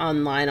lot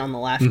online on the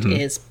left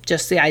is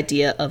just the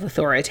idea of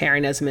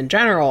authoritarianism in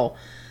general.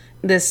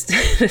 This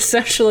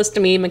socialist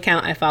meme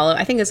account I follow,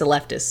 I think it's a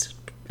leftist.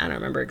 I don't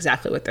remember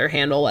exactly what their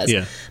handle was.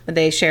 Yeah. But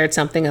they shared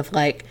something of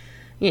like,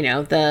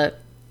 the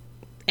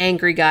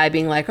angry guy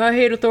being like, oh, I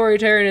hate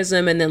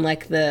authoritarianism. And then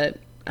like the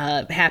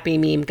happy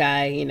meme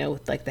guy,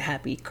 with like the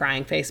happy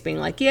crying face being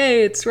like,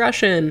 yay, it's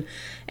Russian.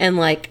 And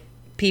like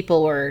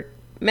people were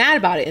mad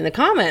about it in the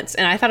comments,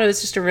 and I thought it was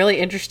just a really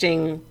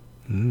interesting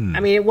I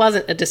mean, it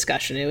wasn't a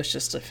discussion, it was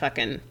just a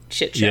fucking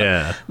shit show.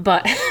 Yeah.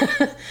 But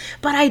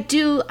I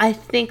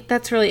think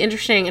that's really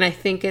interesting, and I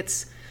think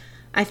it's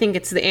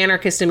the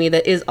anarchist in me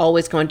that is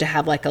always going to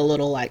have like a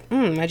little like,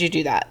 why'd you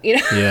do that?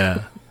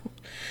 Yeah.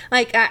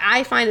 Like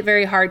I find it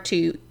very hard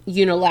to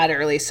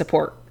unilaterally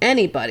support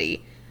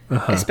anybody,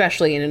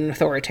 especially in an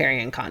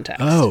authoritarian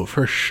context. Oh,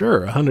 for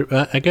sure. 100.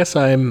 I guess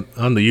I'm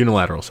on the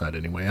unilateral side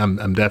anyway.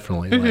 I'm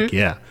definitely like,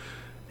 yeah.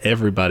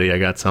 Everybody, I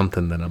got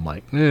something that I'm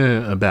like,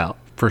 about,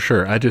 for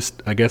sure. I guess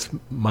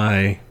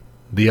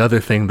the other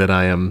thing that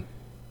I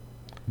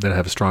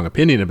have a strong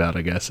opinion about,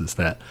 I guess, is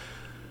that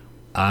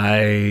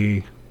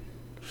I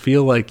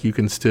feel like you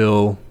can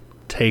still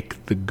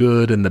take the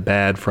good and the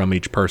bad from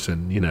each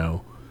person,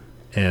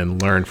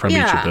 and learn from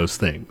each of those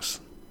things,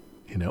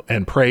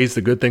 and praise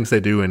the good things they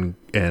do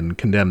and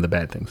condemn the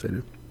bad things they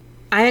do.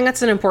 I think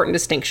that's an important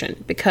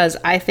distinction, because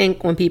I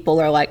think when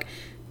people are like,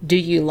 do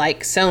you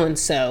like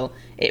so-and-so,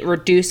 it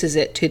reduces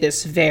it to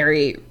this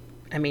very,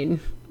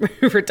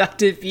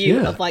 reductive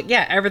view of like,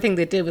 everything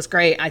they did was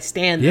great. I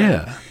stand them.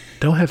 Yeah.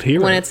 Don't have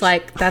heroes. When it's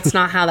like, that's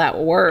not how that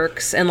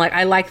works. And like,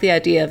 I like the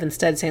idea of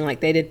instead saying like,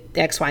 they did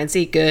X, Y, and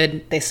Z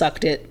good. They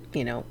sucked it,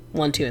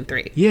 1, 2, and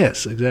 3.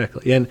 Yes,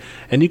 exactly. And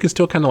you can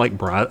still kind of like,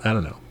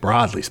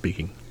 broadly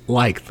speaking,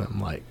 like them,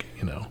 like,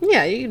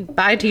 Yeah, you can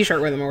buy a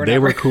t-shirt with them or whatever. They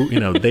were cool,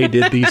 they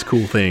did these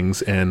cool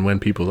things. And when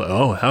people,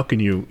 how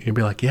can you'd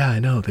be like, yeah, I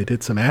know, they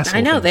did some asshole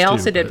I know, things they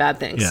also too, did bad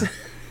things.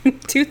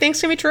 Two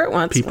things can be true at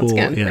once. People, Once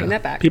again, bring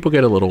that back. People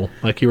get a little,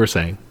 like you were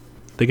saying,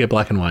 they get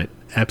black and white,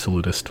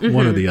 absolutist,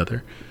 one or the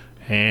other.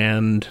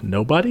 And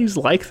nobody's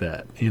like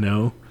that, you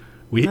know.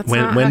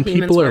 When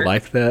people are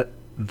like that,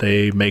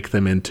 they make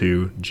them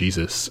into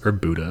Jesus or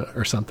Buddha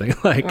or something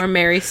like, or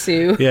Mary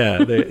Sue.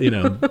 Yeah,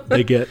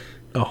 they get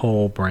a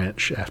whole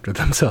branch after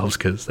themselves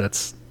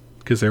because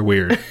they're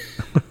weird.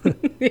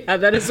 Yeah,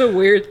 that is a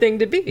weird thing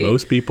to be.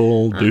 Most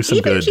people do some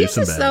even good, Jesus,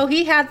 do some bad. though,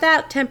 he had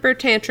that temper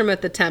tantrum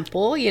at the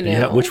temple, you know.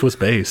 Yeah, which was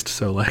based,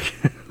 so like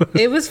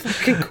it was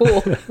fucking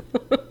cool.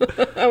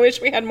 I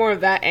wish we had more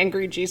of that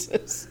angry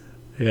Jesus.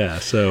 Yeah,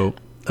 so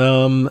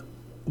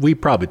we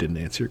probably didn't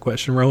answer your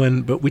question,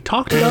 Rowan, but we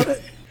talked about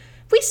it.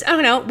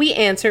 We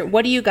answered.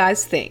 What do you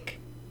guys think?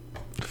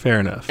 Fair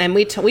enough. And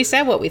we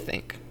said what we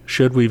think.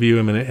 Should we view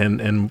him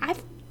and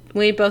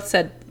we both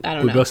said I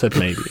don't know. We both said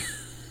maybe.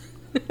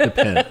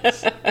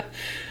 Depends.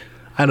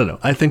 I don't know.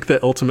 I think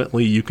that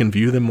ultimately you can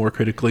view them more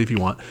critically if you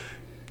want.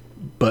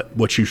 But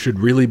what you should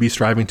really be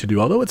striving to do,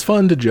 although it's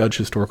fun to judge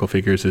historical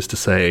figures, is to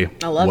say,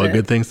 what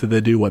good things did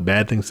they do? What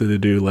bad things did they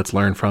do? Let's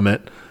learn from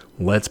it.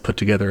 Let's put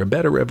together a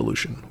better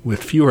revolution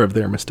with fewer of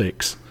their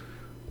mistakes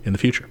in the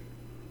future.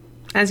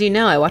 As you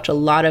know, I watch a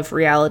lot of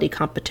reality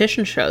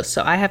competition shows,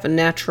 so I have a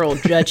natural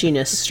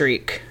judginess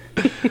streak.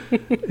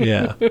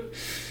 Yeah.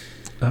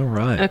 All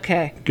right.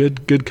 Okay.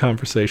 Good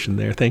conversation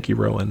there. Thank you,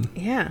 Rowan.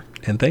 Yeah.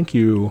 And thank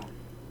you,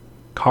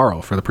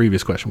 Carl, for the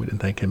previous question. We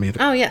didn't thank him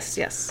either. Oh,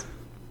 yes.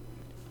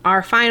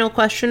 Our final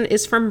question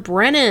is from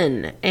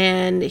Brennan,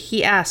 and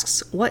he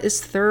asks, what is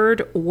third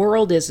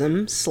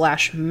worldism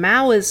 /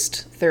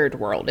 Maoist third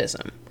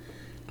worldism?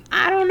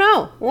 I don't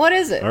know. What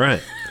is it? All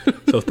right.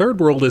 So third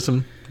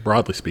worldism,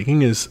 broadly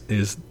speaking, is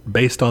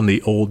based on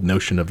the old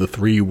notion of the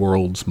three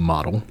worlds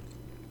model,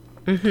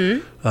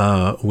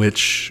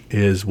 which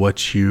is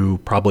what you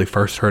probably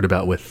first heard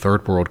about with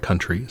third world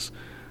countries.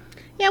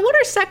 Yeah, what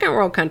are second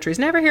world countries?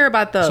 Never hear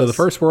about those. So the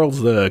first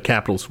world's the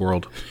capitalist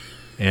world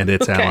and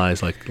its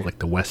allies like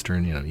the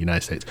Western,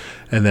 United States.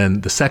 And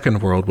then the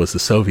second world was the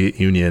Soviet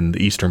Union,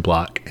 the Eastern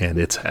Bloc, and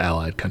its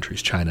allied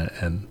countries, China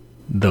and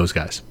those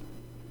guys.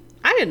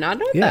 I did not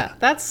know that.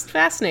 That's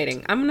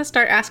fascinating. I'm going to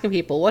start asking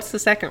people, what's the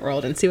second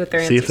world, and see what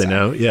their answers are. See if they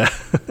know, yeah.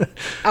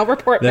 I'll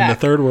report then back. Then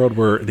the third world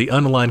were the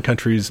unaligned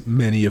countries,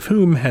 many of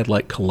whom had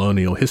like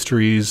colonial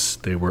histories.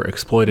 They were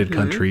exploited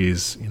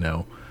countries,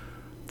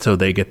 so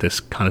they get this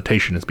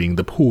connotation as being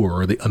the poor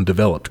or the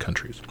undeveloped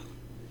countries.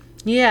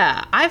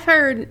 Yeah, I've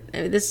heard,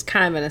 this is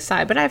kind of an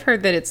aside, but I've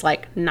heard that it's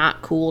like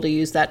not cool to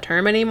use that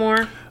term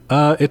anymore.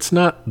 It's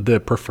not the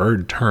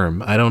preferred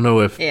term. I don't know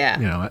if,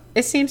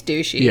 it seems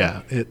douchey.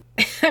 Yeah.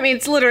 I mean,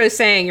 it's literally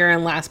saying you're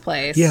in last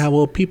place. Yeah,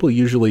 well, people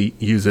usually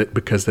use it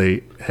because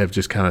they have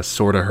just kind of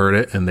sort of heard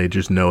it and they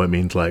just know it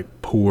means like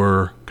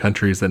poor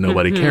countries that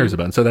nobody cares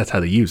about. And so that's how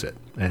they use it.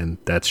 And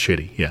that's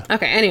shitty, yeah.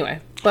 Okay,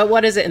 anyway. But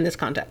what is it in this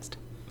context?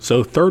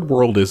 So third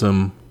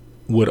worldism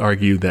would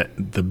argue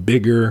that the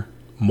bigger,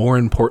 more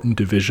important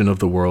division of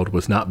the world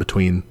was not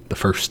between the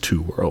first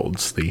two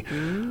worlds, the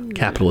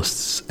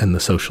capitalists and the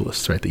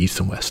socialists, right, the East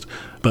and West,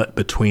 but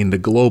between the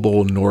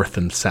global North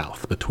and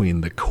South,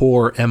 between the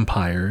core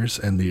empires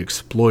and the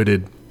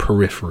exploited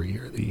periphery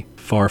or the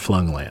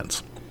far-flung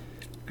lands.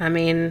 I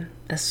mean,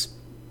 as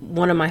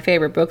one of my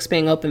favorite books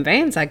being Open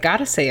Veins, I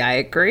gotta say I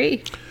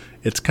agree.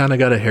 It's kind of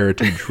got a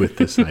heritage with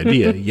this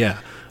idea, yeah.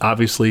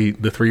 Obviously,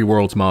 the three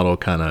worlds model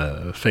kind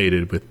of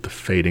faded with the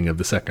fading of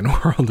the second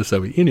world, the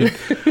Soviet Union.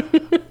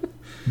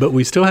 But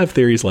we still have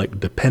theories like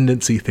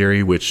dependency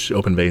theory, which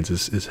Open Veins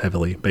is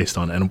heavily based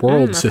on, and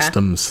world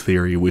systems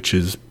theory, which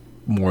is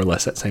more or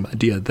less that same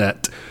idea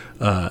that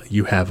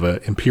you have an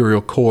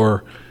imperial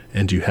core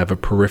and you have a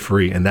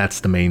periphery, and that's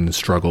the main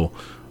struggle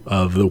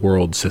of the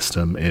world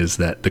system, is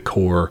that the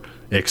core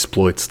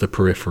exploits the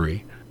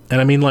periphery. And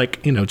I mean,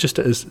 just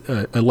as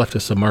a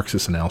leftist, a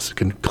Marxist analysis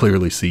can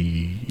clearly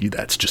see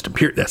that's just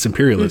that's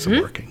imperialism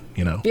working,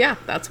 Yeah,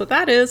 that's what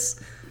that is.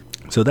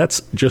 So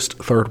that's just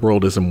third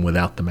worldism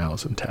without the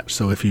Maoism attached.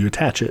 So if you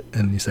attach it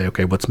and you say,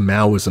 okay, what's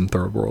Maoism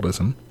third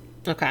worldism?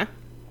 Okay.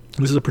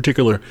 This is a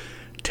particular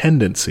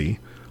tendency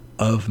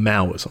of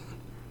Maoism.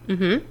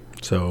 Mm-hmm.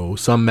 So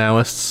some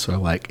Maoists are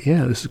like,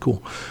 yeah, this is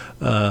cool.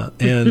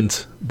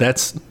 And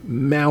that's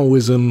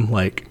Maoism,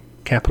 like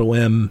capital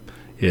M.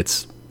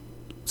 It's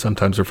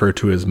sometimes referred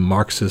to as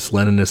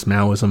Marxist-Leninist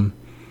Maoism,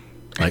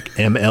 like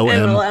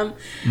MLM.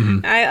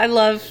 MLM. I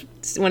love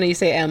when you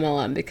say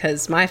MLM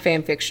because my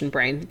fan fiction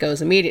brain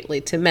goes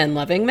immediately to men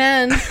loving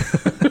men.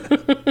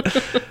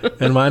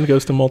 And mine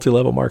goes to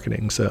multi-level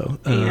marketing. So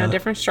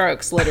different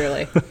strokes,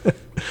 literally.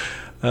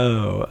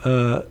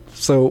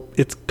 So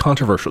it's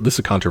controversial. This is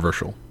a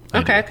controversial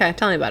idea. Okay.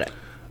 Tell me about it.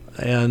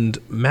 And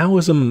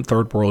Maoism,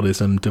 third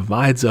worldism,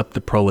 divides up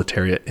the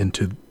proletariat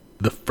into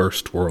the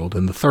first world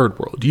and the third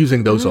world,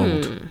 using those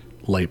old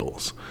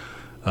labels.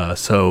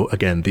 So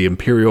again, the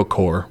imperial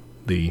core,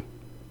 the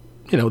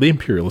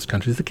imperialist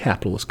countries, the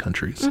capitalist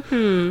countries,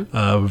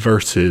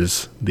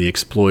 versus the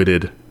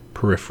exploited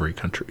periphery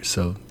countries.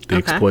 So the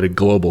exploited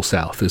global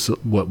south is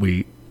what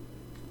we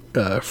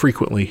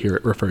frequently hear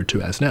it referred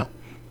to as now.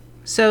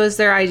 So is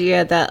their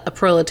idea that a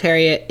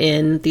proletariat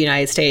in the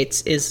United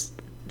States is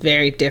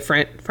very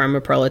different from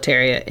a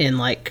proletariat in,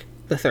 like,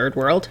 the third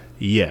world?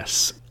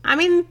 Yes. I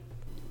mean,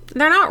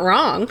 they're not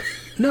wrong.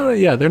 No,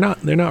 yeah, they're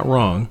not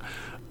wrong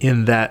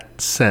in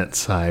that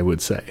sense, I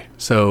would say.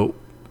 So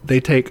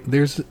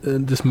there's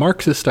this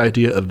Marxist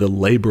idea of the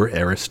labor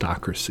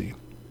aristocracy.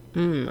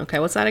 Okay,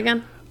 what's that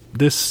again?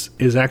 This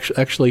is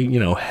actually,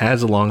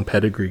 has a long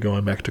pedigree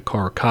going back to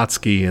Karl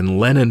Kautsky, and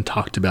Lenin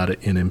talked about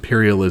it in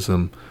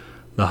Imperialism,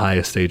 the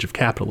Highest Stage of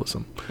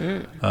Capitalism.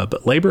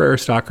 But labor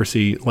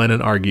aristocracy,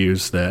 Lenin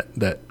argues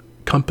that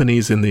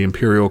companies in the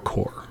imperial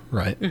core,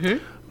 right,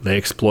 they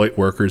exploit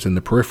workers in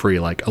the periphery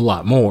like a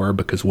lot more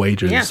because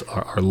wages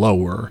are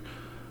lower,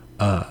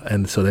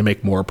 and so they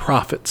make more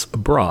profits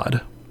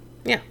abroad.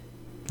 Yeah.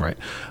 Right.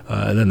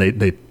 And then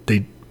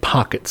they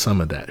pocket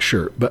some of that,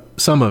 sure. But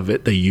some of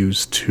it they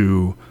use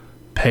to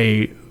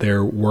pay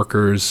their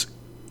workers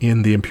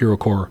in the imperial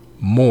core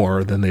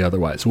more than they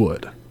otherwise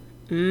would.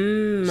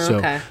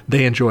 So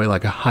they enjoy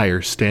like a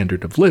higher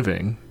standard of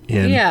living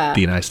in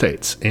the United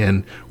States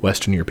and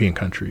Western European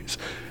countries.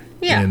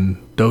 Yeah.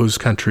 In those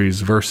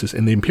countries versus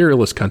in the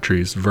imperialist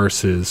countries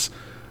versus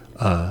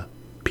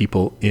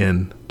people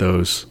in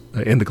those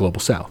in the global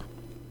South.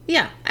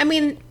 Yeah. I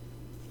mean,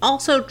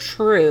 also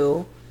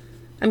true.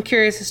 I'm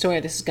curious as to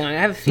where this is going. I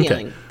have a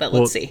feeling, but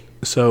let's see.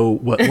 So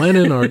what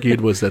Lenin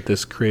argued was that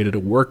this created a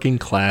working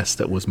class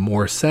that was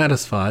more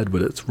satisfied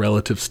with its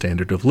relative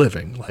standard of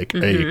living. Like,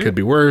 hey, it could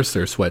be worse.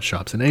 There's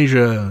sweatshops in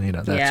Asia,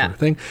 that sort of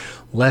thing.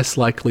 Less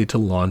likely to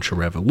launch a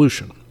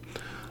revolution.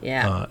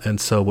 Yeah.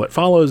 And so what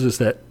follows is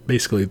that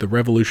basically the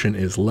revolution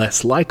is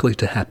less likely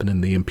to happen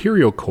in the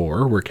imperial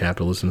core, where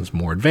capitalism is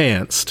more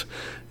advanced,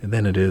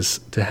 than it is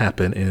to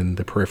happen in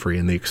the periphery,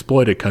 in the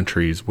exploited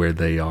countries where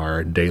they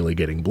are daily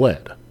getting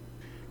bled.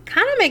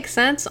 Kind of makes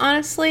sense,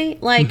 honestly.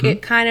 Like,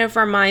 it kind of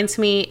reminds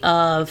me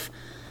of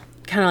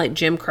kind of like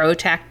Jim Crow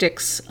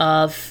tactics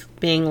of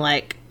being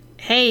like,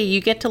 hey,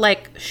 you get to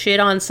like shit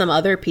on some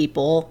other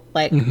people.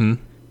 Like,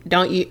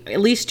 don't you,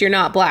 at least you're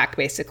not black,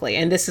 basically.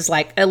 And this is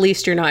like, at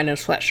least you're not in a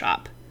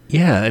sweatshop.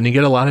 Yeah, and you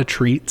get a lot of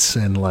treats,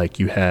 and like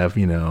you have,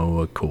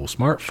 a cool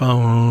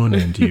smartphone,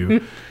 and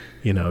you,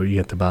 you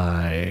get to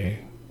buy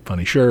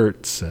funny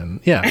shirts,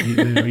 and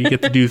you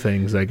get to do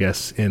things, I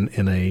guess,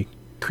 in a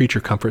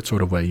creature comfort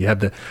sort of way. You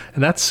have and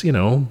that's,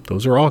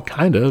 those are all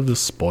kind of the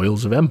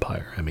spoils of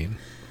empire. I mean,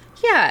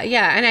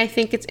 yeah, and I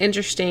think it's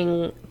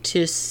interesting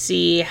to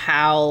see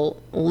how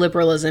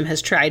liberalism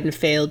has tried and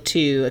failed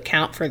to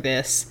account for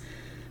this,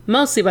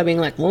 mostly by being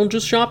like, well,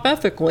 just shop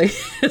ethically,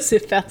 as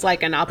if that's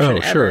like an option. Oh,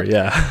 sure,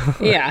 yeah.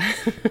 Yeah.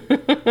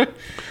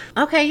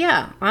 Okay,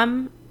 yeah,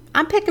 I'm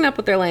picking up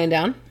what they're laying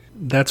down.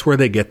 That's where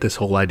they get this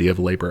whole idea of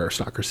labor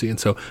aristocracy. And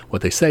so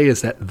what they say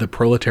is that the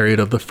proletariat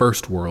of the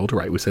first world,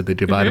 right, we said they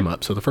divide them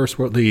up. So the first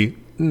world, the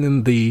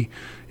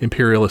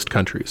imperialist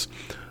countries,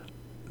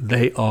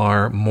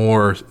 they're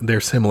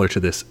similar to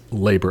this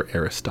labor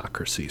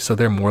aristocracy. So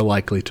they're more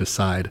likely to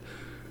side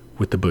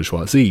with the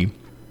bourgeoisie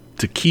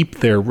to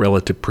keep their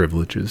relative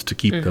privileges, to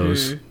keep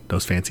those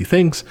fancy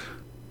things,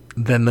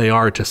 than they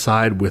are to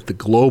side with the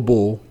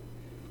global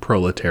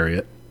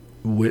proletariat,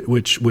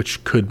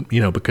 which could,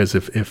 because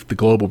if the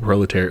global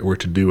proletariat were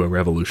to do a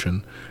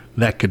revolution,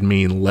 that could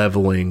mean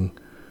leveling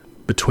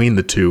between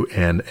the two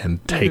and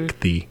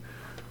take the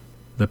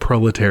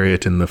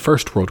proletariat in the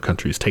first world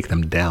countries, take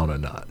them down a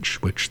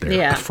notch, which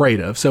they're afraid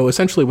of. So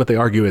essentially what they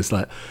argue is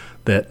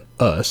that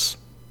us,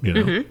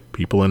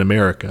 people in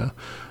America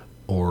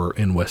or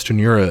in Western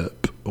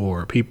Europe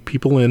or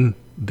people in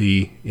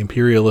the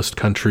imperialist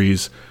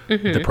countries,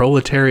 the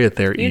proletariat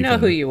there, you know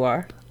who you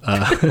are.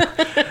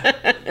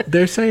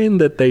 They're saying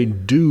that they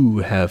do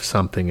have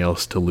something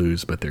else to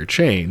lose but their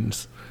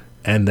chains,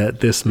 and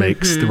that this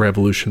makes the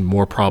revolution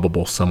more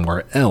probable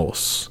somewhere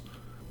else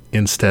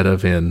instead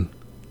of in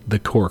the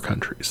core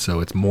countries. So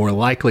it's more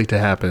likely to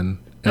happen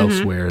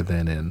elsewhere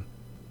than in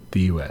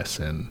the U.S.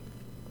 and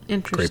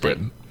Great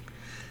Britain.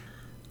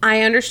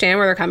 I understand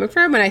where they're coming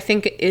from, and I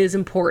think it is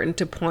important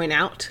to point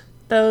out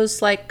those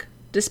like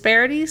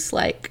disparities.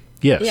 Like,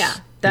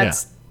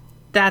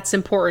 that's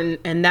important,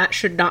 and that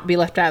should not be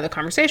left out of the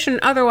conversation.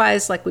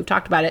 Otherwise, like we've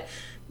talked about it,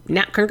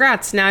 now,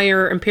 congrats, now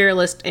you're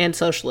imperialist and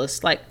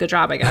socialist. Like, good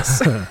job, I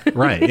guess.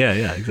 Right,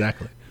 yeah,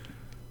 exactly.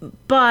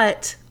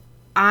 But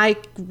I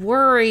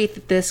worry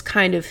that this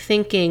kind of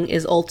thinking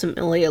is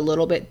ultimately a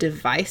little bit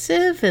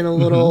divisive and a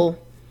little,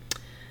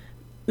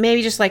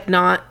 maybe just like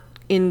not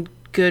in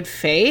good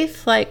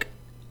faith. Like,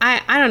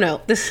 I don't know.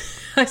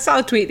 I saw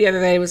a tweet the other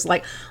day. It was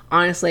like,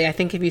 honestly, I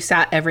think if you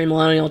sat every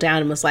millennial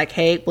down and was like,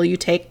 hey, will you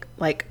take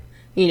like,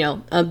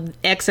 an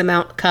X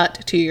amount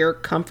cut to your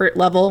comfort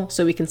level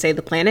so we can save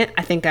the planet,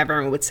 I think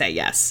everyone would say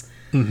yes.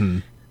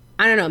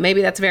 I don't know.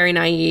 Maybe that's very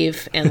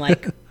naive and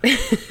like,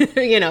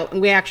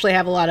 we actually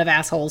have a lot of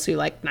assholes who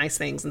like nice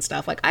things and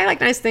stuff. Like, I like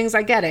nice things.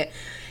 I get it.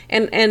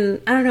 And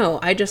I don't know.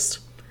 I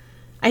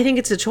think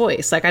it's a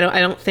choice. Like, I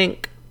don't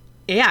think,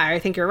 I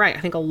think you're right. I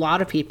think a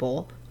lot of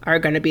people are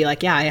going to be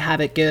like, yeah, I have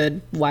it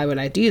good. Why would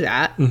I do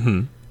that?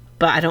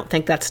 But I don't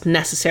think that's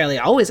necessarily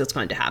always what's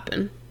going to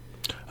happen.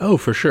 Oh,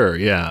 for sure.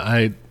 Yeah,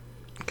 I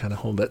kind of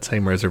hold that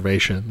same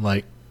reservation.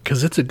 Like,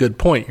 because it's a good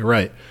point. You're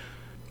right.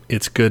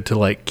 It's good to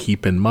like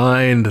keep in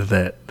mind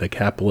that the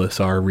capitalists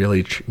are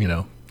really,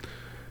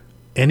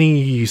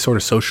 any sort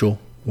of social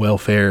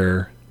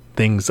welfare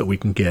things that we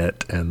can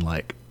get and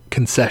like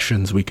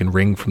concessions we can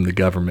wring from the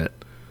government.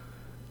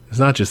 It's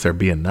not just they're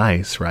being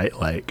nice, right?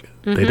 Like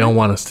they don't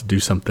want us to do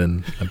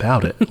something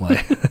about it.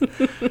 Like,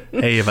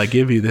 hey, if I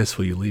give you this,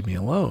 will you leave me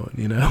alone?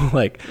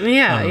 Like,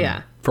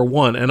 Yeah. For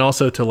one, and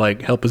also to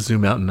like help us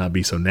zoom out and not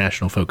be so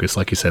national focused.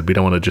 Like you said, we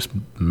don't want to just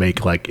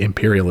make like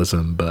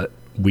imperialism, but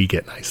we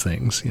get nice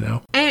things, And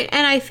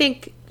I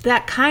think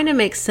that kind of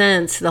makes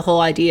sense. The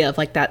whole idea of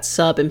like that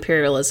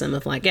sub-imperialism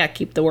of like, yeah,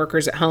 keep the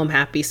workers at home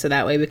happy so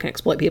that way we can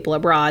exploit people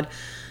abroad,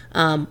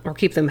 or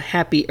keep them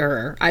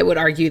happier. I would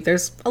argue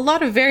there's a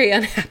lot of very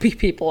unhappy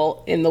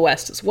people in the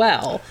West as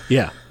well.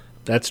 Yeah,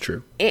 that's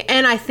true.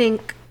 And I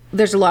think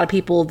there's a lot of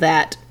people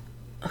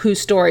whose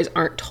stories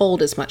aren't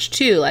told as much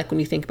too. Like when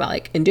you think about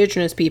like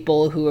indigenous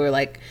people who are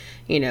like,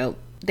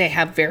 they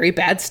have very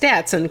bad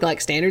stats and like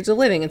standards of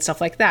living and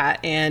stuff like that.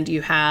 And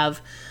you have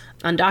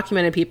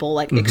undocumented people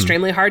like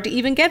extremely hard to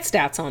even get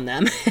stats on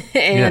them.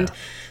 And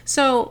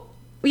so,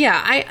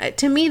 yeah,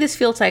 to me, this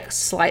feels like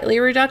slightly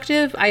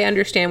reductive. I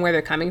understand where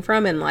they're coming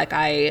from. And like,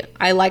 I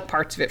like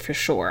parts of it for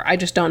sure. I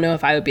just don't know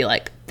if I would be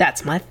like,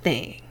 that's my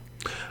thing.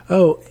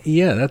 Oh,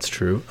 yeah, that's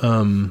true.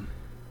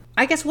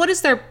 I guess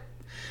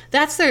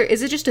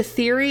is it just a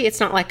theory? It's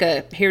not like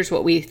here's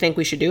what we think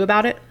we should do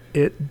about it?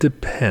 It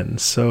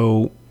depends.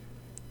 So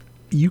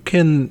you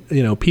can,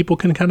 people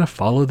can kind of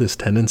follow this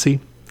tendency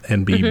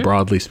and be,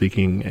 broadly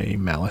speaking, a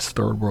Maoist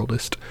third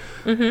worldist,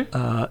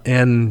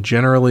 and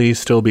generally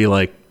still be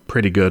like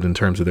pretty good in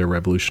terms of their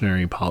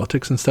revolutionary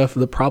politics and stuff.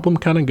 The problem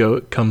kind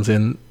of comes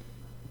in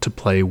to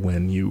play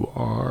when you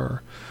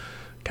are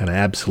kind of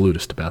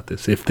absolutist about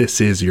this. If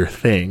this is your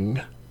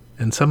thing,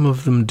 and some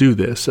of them do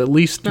this, at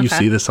least you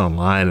see this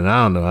online, and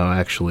I don't know how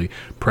actually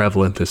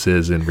prevalent this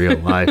is in real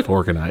life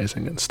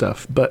organizing and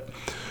stuff, but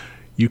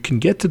you can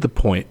get to the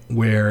point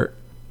where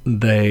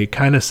they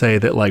kind of say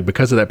that like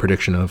because of that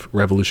prediction of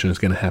revolution is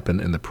going to happen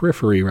in the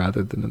periphery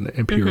rather than in the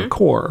imperial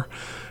core,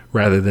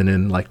 rather than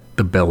in like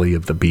the belly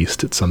of the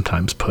beast, it's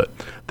sometimes put,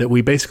 that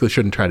we basically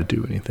shouldn't try to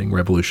do anything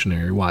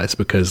revolutionary wise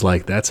because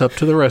like that's up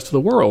to the rest of the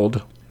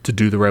world to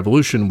do the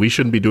revolution. We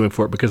shouldn't be doing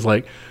for it because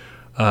like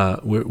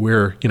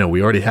we're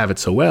we already have it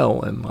so well.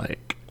 And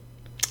like,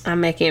 I'm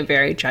making a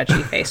very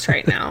judgy face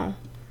right now.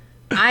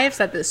 I have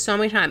said this so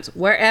many times.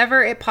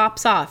 Wherever it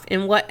pops off,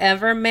 in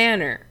whatever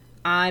manner,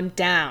 I'm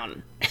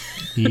down.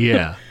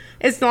 Yeah.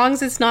 As long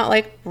as it's not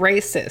like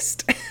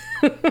racist.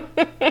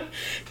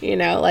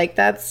 Like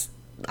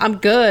I'm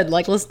good.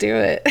 Like, let's do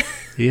it.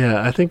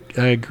 Yeah, I think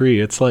I agree.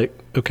 It's like,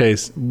 okay,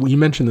 so you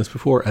mentioned this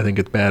before. I think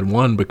it's bad,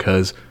 one,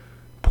 because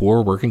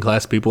poor working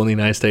class people in the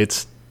United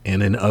States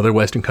and in other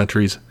Western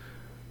countries,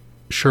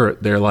 sure,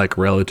 they're like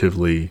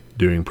relatively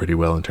doing pretty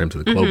well in terms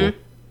of the global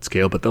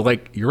scale, but they're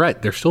like, you're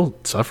right, they're still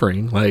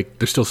suffering. Like,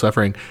 they're still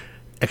suffering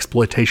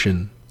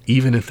exploitation,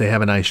 even if they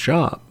have a nice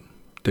job.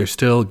 They're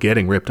still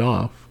getting ripped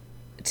off.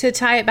 To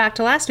tie it back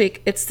to last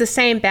week, it's the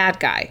same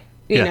bad guy,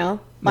 you know?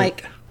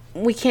 Like,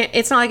 we can't,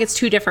 it's not like it's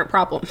two different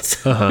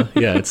problems.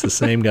 Yeah, it's the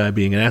same guy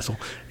being an asshole.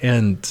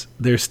 And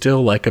there's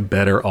still like a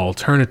better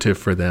alternative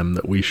for them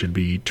that we should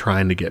be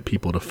trying to get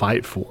people to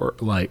fight for.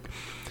 Like,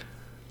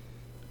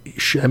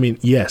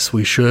 yes,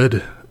 we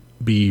should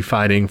be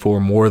fighting for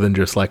more than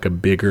just like a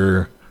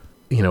bigger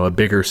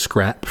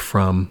scrap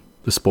from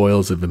the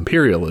spoils of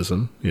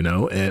imperialism,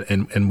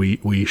 and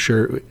we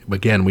sure,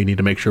 again, we need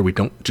to make sure we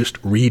don't just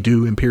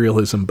redo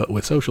imperialism, but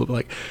with social,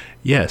 like,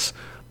 yes.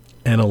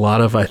 And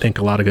I think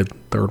a lot of good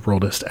third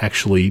worldists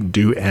actually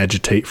do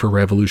agitate for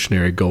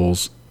revolutionary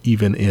goals,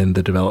 even in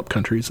the developed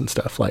countries and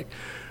stuff. Like,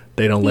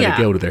 they don't let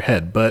it go to their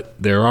head,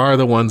 but there are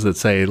the ones that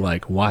say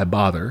like, why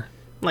bother?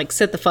 Like,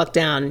 sit the fuck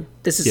down.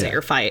 This isn't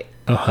your fight.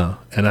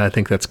 And I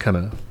think that's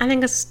I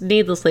think it's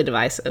needlessly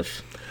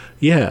divisive.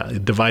 Yeah,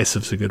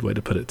 divisive's a good way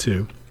to put it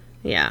too.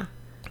 Yeah.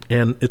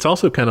 And it's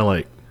also kind of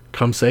like,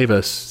 come save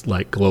us,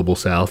 like Global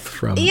South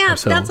from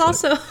ourselves. That's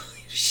also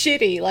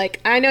shitty. Like,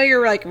 I know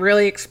you're like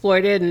really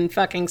exploited and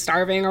fucking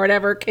starving or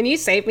whatever. Can you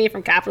save me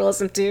from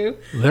capitalism too?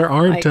 There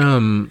aren't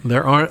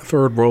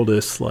third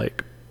worldists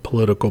like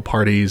political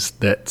parties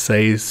that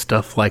say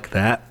stuff like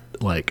that.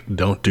 Like,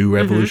 don't do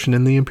revolution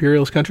in the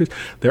imperialist countries.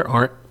 There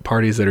aren't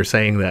parties that are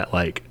saying that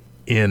like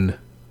in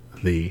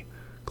the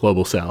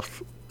Global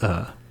South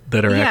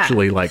that are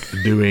actually like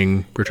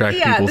doing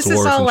protracted people's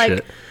wars and like,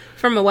 shit.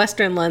 From a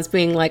Western lens,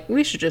 being like,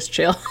 we should just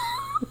chill.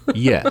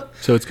 Yeah,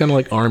 so it's kind of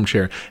like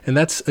armchair, and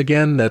that's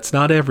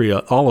not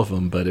all of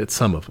them, but it's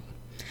some of them.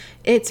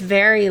 It's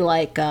very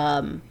like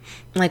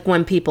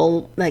when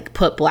people like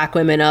put black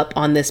women up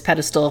on this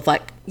pedestal of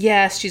like,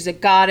 yes, she's a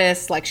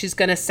goddess, like she's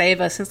gonna save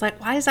us. And it's like,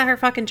 why is that her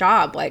fucking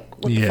job? Like,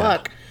 what the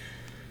fuck?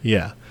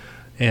 Yeah,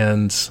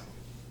 and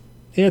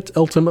It's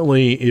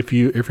ultimately, if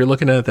you're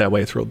looking at it that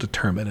way, it's real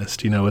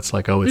determinist. It's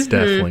like, oh, it's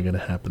definitely going to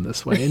happen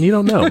this way, and you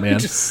don't know, man.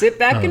 Just sit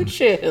back and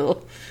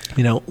chill.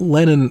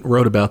 Lenin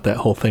wrote about that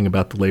whole thing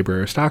about the labor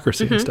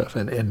aristocracy and stuff,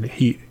 and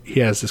he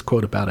has this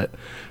quote about it.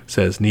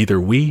 Says, "Neither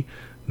we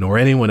nor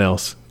anyone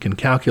else can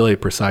calculate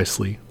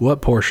precisely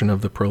what portion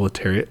of the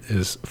proletariat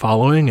is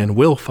following and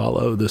will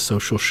follow the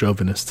social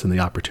chauvinists and the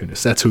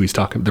opportunists." That's who he's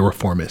talking, the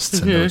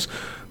reformists and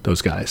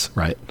those guys,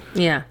 right?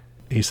 Yeah.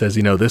 He says,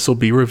 this will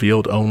be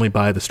revealed only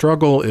by the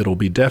struggle. It'll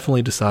be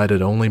definitely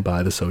decided only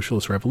by the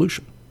socialist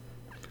revolution.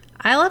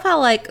 I love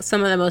how,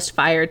 some of the most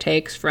fire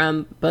takes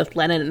from both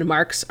Lenin and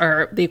Marx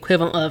are the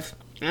equivalent of,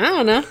 I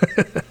don't know.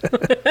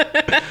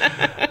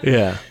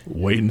 Yeah.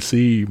 Wait and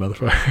see,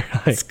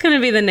 motherfucker. It's going to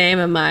be the name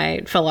of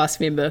my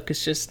philosophy book.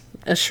 It's just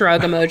a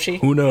shrug emoji.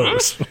 Who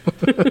knows?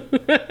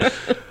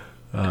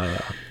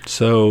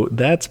 So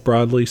that's,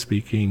 broadly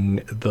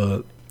speaking,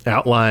 the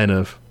outline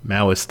of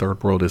Maoist third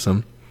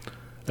worldism.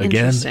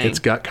 Again, it's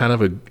got kind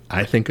of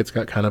I think it's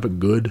got kind of a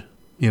good,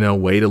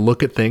 way to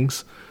look at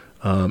things,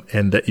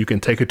 and that you can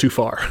take it too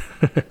far.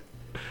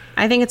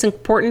 I think it's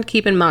important to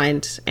keep in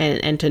mind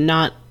and to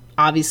not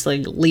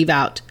obviously leave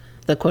out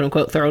the quote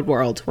unquote third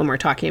world when we're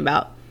talking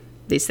about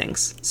these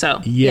things.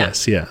 So,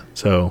 yes, yeah.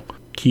 So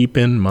keep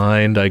in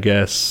mind, I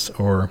guess,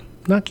 or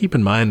not keep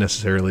in mind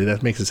necessarily.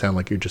 That makes it sound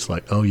like you're just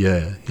like, oh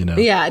yeah,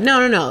 Yeah,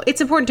 no.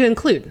 It's important to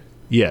include.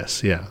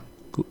 Yes, yeah.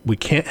 We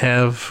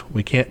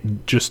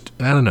can't just,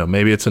 I don't know,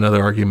 maybe it's another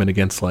argument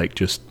against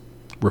just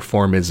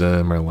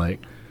reformism or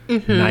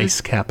nice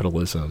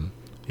capitalism.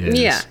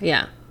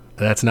 Yeah.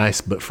 That's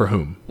nice, but for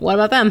whom? What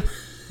about them?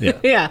 Yeah.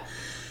 Yeah.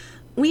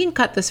 We can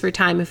cut this for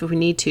time if we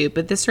need to,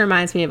 but this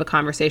reminds me of a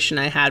conversation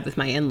I had with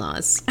my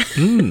in-laws.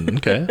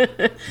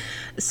 Okay.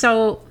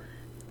 So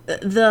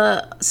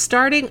the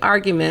starting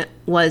argument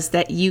was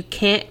that you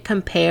can't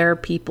compare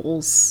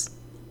people's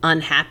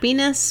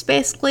unhappiness,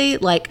 basically.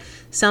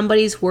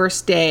 Somebody's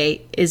worst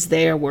day is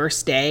their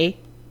worst day,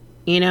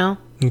 Okay,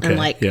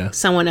 and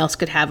someone else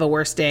could have a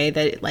worst day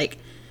that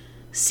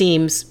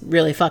seems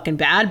really fucking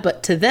bad,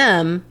 but to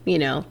them,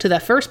 to the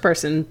first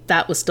person,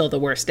 that was still the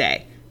worst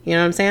day. You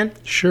know what I'm saying?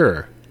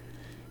 Sure.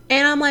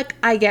 And I'm like,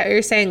 I get what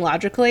you're saying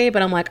logically,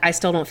 but I'm like, I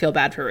still don't feel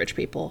bad for rich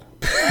people.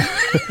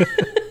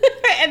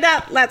 And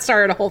that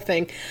started a whole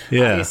thing,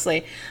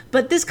 obviously.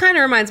 But this kind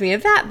of reminds me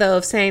of that, though,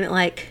 of saying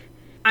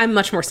I'm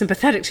much more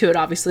sympathetic to it,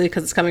 obviously,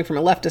 because it's coming from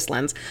a leftist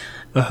lens,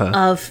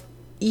 of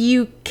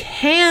you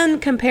can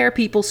compare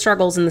people's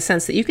struggles in the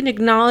sense that you can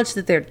acknowledge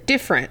that they're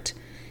different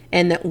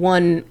and that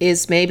one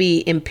is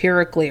maybe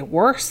empirically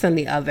worse than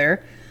the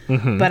other.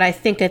 But I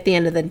think at the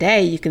end of the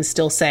day, you can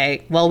still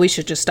say, well, we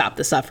should just stop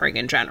the suffering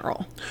in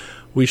general.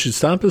 We should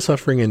stop the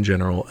suffering in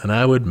general, and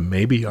I would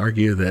maybe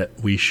argue that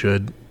we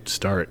should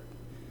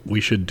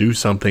do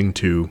something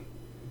to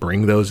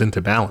bring those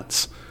into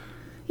balance.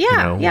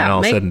 Yeah, when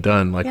all said and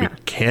done, we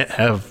can't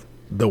have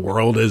the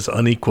world as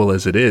unequal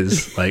as it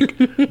is,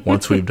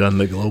 once we've done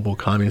the global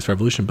communist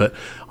revolution. But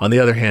on the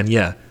other hand,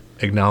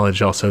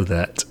 acknowledge also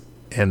that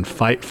and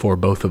fight for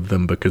both of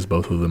them because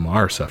both of them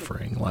are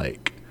suffering.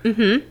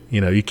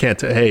 You can't,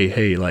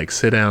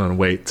 sit down and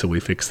wait till we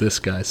fix this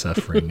guy's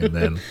suffering and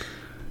then,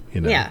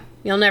 Yeah,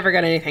 you'll never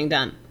get anything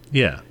done.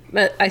 Yeah.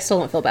 But I still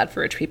don't feel bad for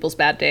rich people's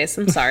bad days.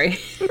 I'm sorry.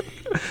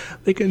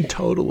 They can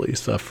totally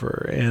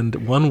suffer.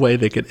 And one way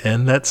they could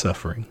end that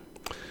suffering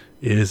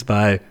is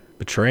by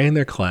betraying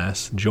their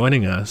class,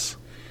 joining us,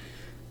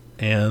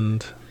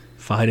 and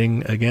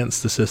fighting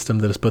against the system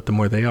that has put them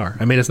where they are.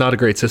 I mean, it's not a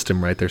great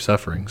system, right? They're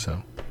suffering,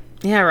 so.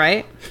 Yeah,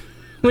 right?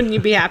 Wouldn't you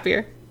be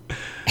happier?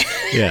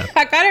 Yeah.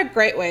 I got a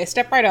great way.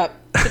 Step right up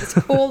to this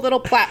cool little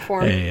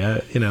platform. Hey,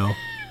 I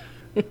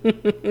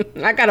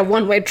got a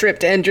one-way trip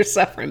to end your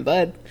suffering,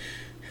 bud.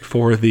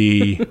 For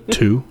the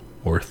 2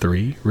 or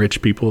 3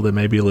 rich people that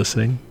may be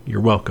listening, you're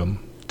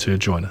welcome to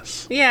join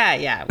us.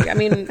 Yeah. I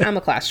mean, I'm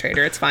a class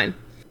trader. It's fine.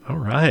 All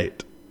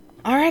right,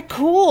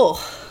 cool.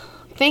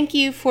 Thank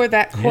you for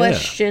that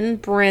question,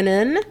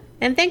 Brennan.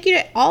 And thank you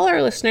to all our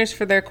listeners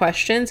for their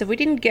questions. If we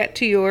didn't get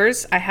to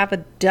yours, I have a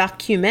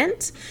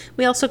document.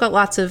 We also got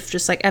lots of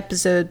just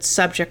episode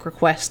subject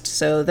requests.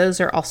 So those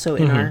are also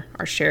in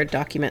our shared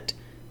document.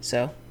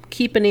 So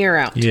keep an ear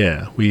out.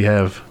 Yeah, we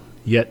have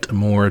yet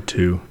more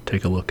to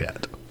take a look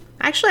at.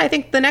 Actually, I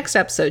think the next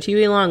episode,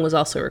 Huey Long, was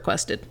also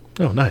requested.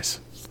 Oh, nice.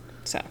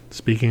 So,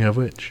 speaking of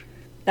which,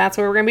 that's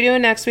what we're going to be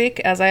doing next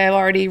week, as I have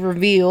already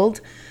revealed.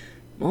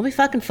 It'll be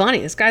fucking funny.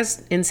 This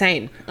guy's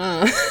insane.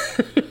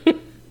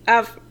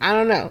 I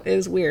don't know. It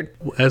is weird.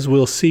 As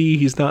we'll see,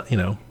 he's not,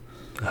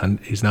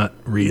 he's not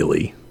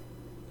really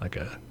like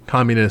a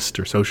communist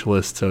or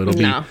socialist, so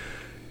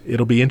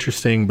it'll be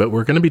interesting, but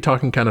we're going to be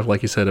talking kind of,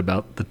 like you said,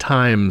 about the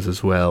times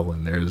as well,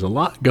 and there's a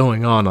lot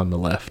going on the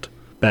left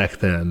back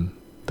then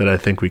that I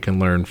think we can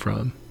learn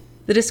from.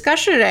 The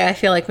discussion today, I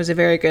feel like, was a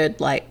very good,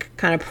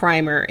 kind of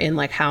primer in,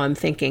 how I'm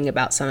thinking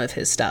about some of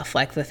his stuff,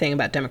 the thing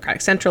about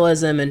democratic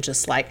centralism and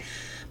just,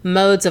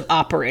 modes of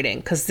operating,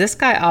 because this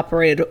guy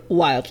operated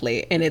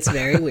wildly, and it's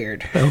very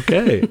weird.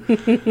 Okay.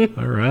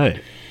 All right.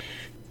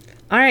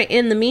 All right.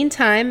 In the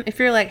meantime, if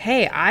you're like,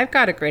 hey, I've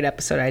got a great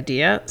episode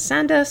idea,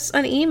 send us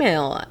an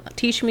email,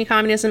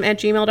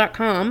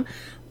 teachmecommunism@gmail.com,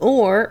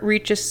 or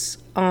reach us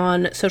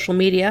on social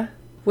media.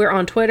 We're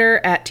on Twitter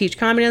at Teach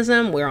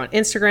Communism. We're on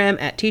Instagram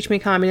at Teach Me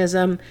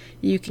Communism.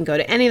 You can go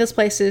to any of those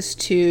places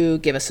to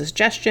give us a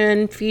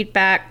suggestion,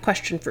 feedback,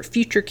 question for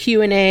future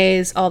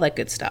Q&As, all that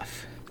good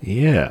stuff.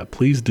 Yeah,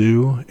 please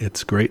do.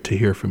 It's great to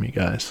hear from you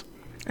guys.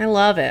 I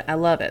love it. I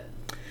love it.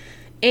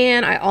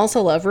 And I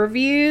also love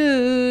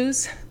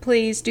reviews.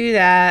 Please do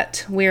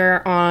that.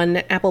 We're on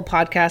Apple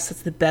Podcasts.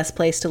 That's the best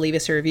place to leave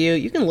us a review.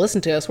 You can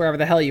listen to us wherever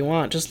the hell you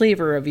want. Just leave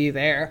a review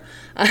there.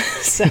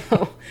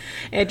 So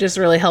it just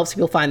really helps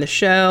people find the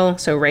show.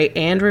 So rate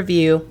and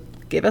review.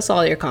 Give us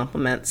all your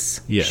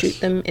compliments. Yes. Shoot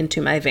them into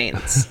my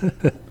veins.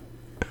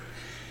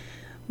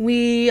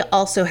 We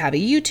also have a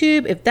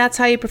YouTube, if that's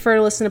how you prefer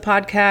to listen to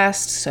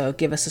podcasts. So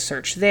give us a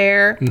search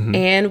there. Mm-hmm.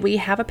 And we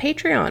have a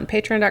Patreon,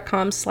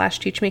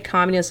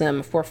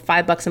 patreon.com/teachmecommunism. For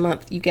 $5 a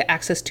month, you get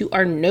access to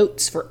our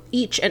notes for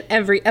each and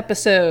every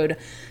episode.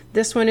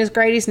 This one is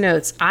Grady's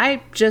notes.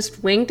 I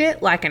just winged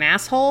it like an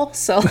asshole,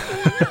 so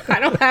I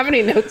don't have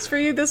any notes for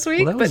you this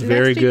week. Well, that was but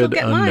very next week good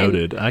get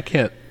unnoted.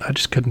 Mine. I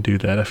just couldn't do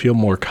that. I feel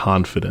more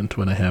confident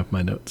when I have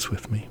my notes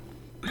with me.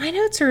 My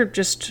notes are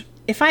just...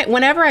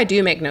 whenever I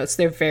do make notes,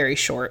 they're very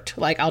short.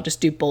 Like, I'll just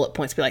do bullet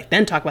points, be like,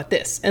 then talk about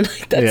this. And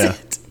like,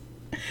 that's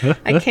it.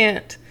 I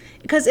can't.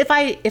 Because if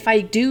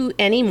I do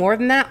any more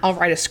than that, I'll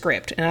write a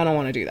script, and I don't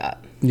want to do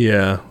that.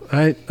 Yeah.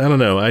 I don't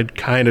know. I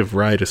kind of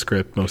write a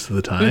script most of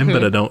the time,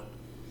 but I don't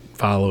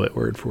follow it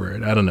word for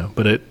word. I don't know.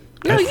 But you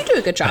do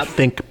a good job. I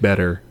think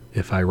better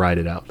if I write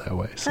it out that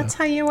way. So. That's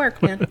how you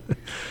work, man.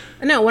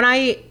 No, when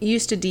I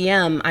used to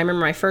DM, I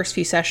remember my first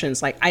few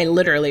sessions, like, I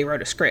literally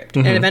wrote a script.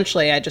 Mm-hmm. And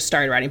eventually I just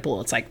started writing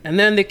bullets, like, and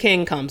then the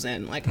king comes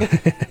in, like,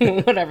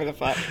 whatever the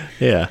fuck.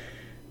 Yeah.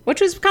 Which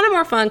was kind of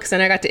more fun, because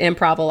then I got to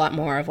improv a lot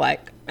more of,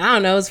 like, I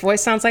don't know, his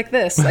voice sounds like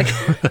this. Like,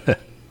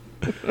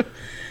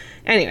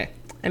 anyway,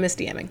 I miss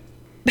DMing.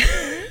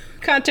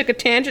 Kind of took a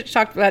tangent,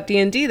 talked about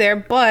D&D there,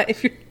 but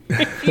if you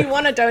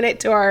want to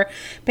donate to our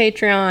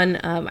Patreon,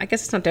 I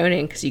guess it's not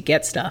donating because you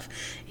get stuff.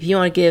 If you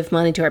want to give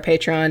money to our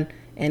Patreon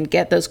and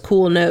get those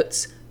cool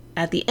notes,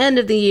 at the end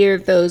of the year,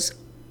 those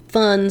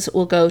funds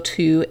will go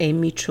to a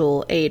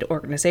mutual aid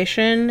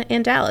organization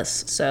in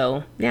Dallas.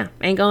 So, yeah,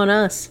 ain't going to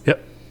us.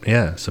 Yep.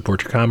 Yeah,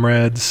 support your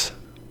comrades.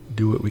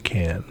 Do what we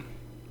can.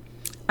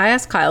 I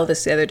asked Kyle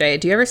this the other day.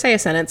 Do you ever say a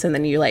sentence and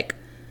then you, like,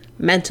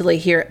 mentally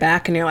hear it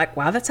back and you're like,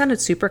 wow, that sounded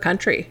super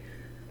country?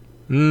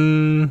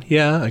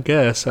 Yeah, I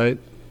guess. I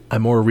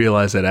more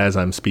realize that as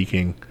I'm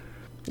speaking.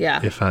 Yeah.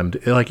 If I'm,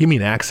 like, you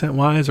mean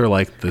accent-wise or,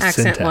 like, the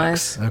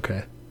Accent-wise. syntax?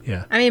 Okay,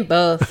 yeah. I mean,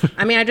 both.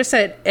 I mean, I just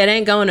said, it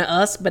ain't going to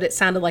us, but it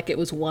sounded like it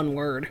was one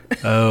word.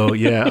 Oh,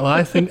 yeah. Well,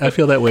 I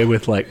feel that way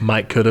with, like,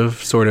 might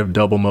could've sort of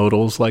double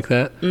modals like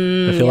that.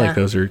 I feel like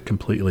those are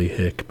completely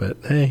hick, but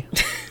hey.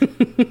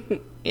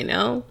 You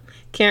know,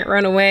 can't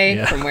run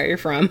away from where you're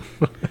from.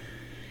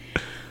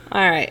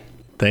 All right.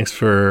 Thanks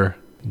for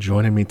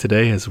joining me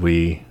today as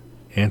we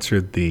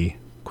answered the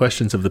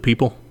questions of the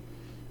people.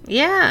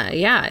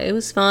 Yeah, it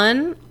was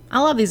fun.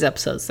 I love these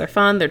episodes. They're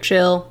fun, they're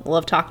chill. I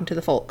love talking to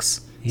the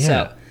folks. Yeah.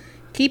 So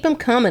keep them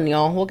coming,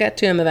 y'all. We'll get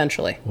to them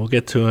eventually. We'll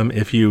get to them.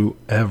 If you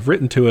have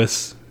written to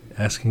us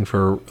asking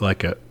for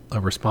like a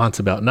response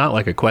about, not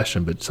like a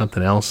question, but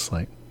something else,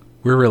 like,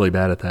 we're really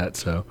bad at that.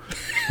 So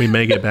we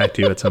may get back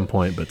to you at some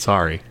point, but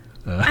sorry.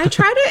 I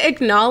try to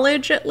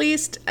acknowledge at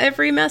least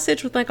every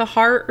message with like a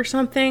heart or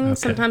something. Okay.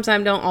 Sometimes I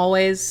don't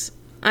always.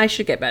 I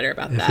should get better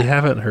about that. If you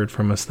haven't heard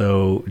from us,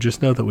 though,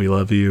 just know that we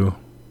love you.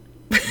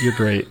 You're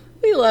great.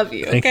 We love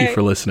you. Thank you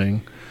for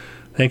listening.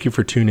 Thank you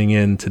for tuning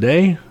in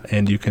today.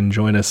 And you can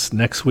join us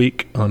next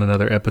week on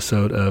another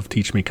episode of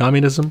Teach Me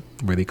Communism,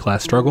 where the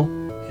class struggle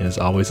is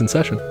always in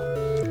session.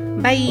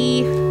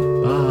 Bye.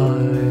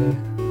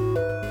 Bye.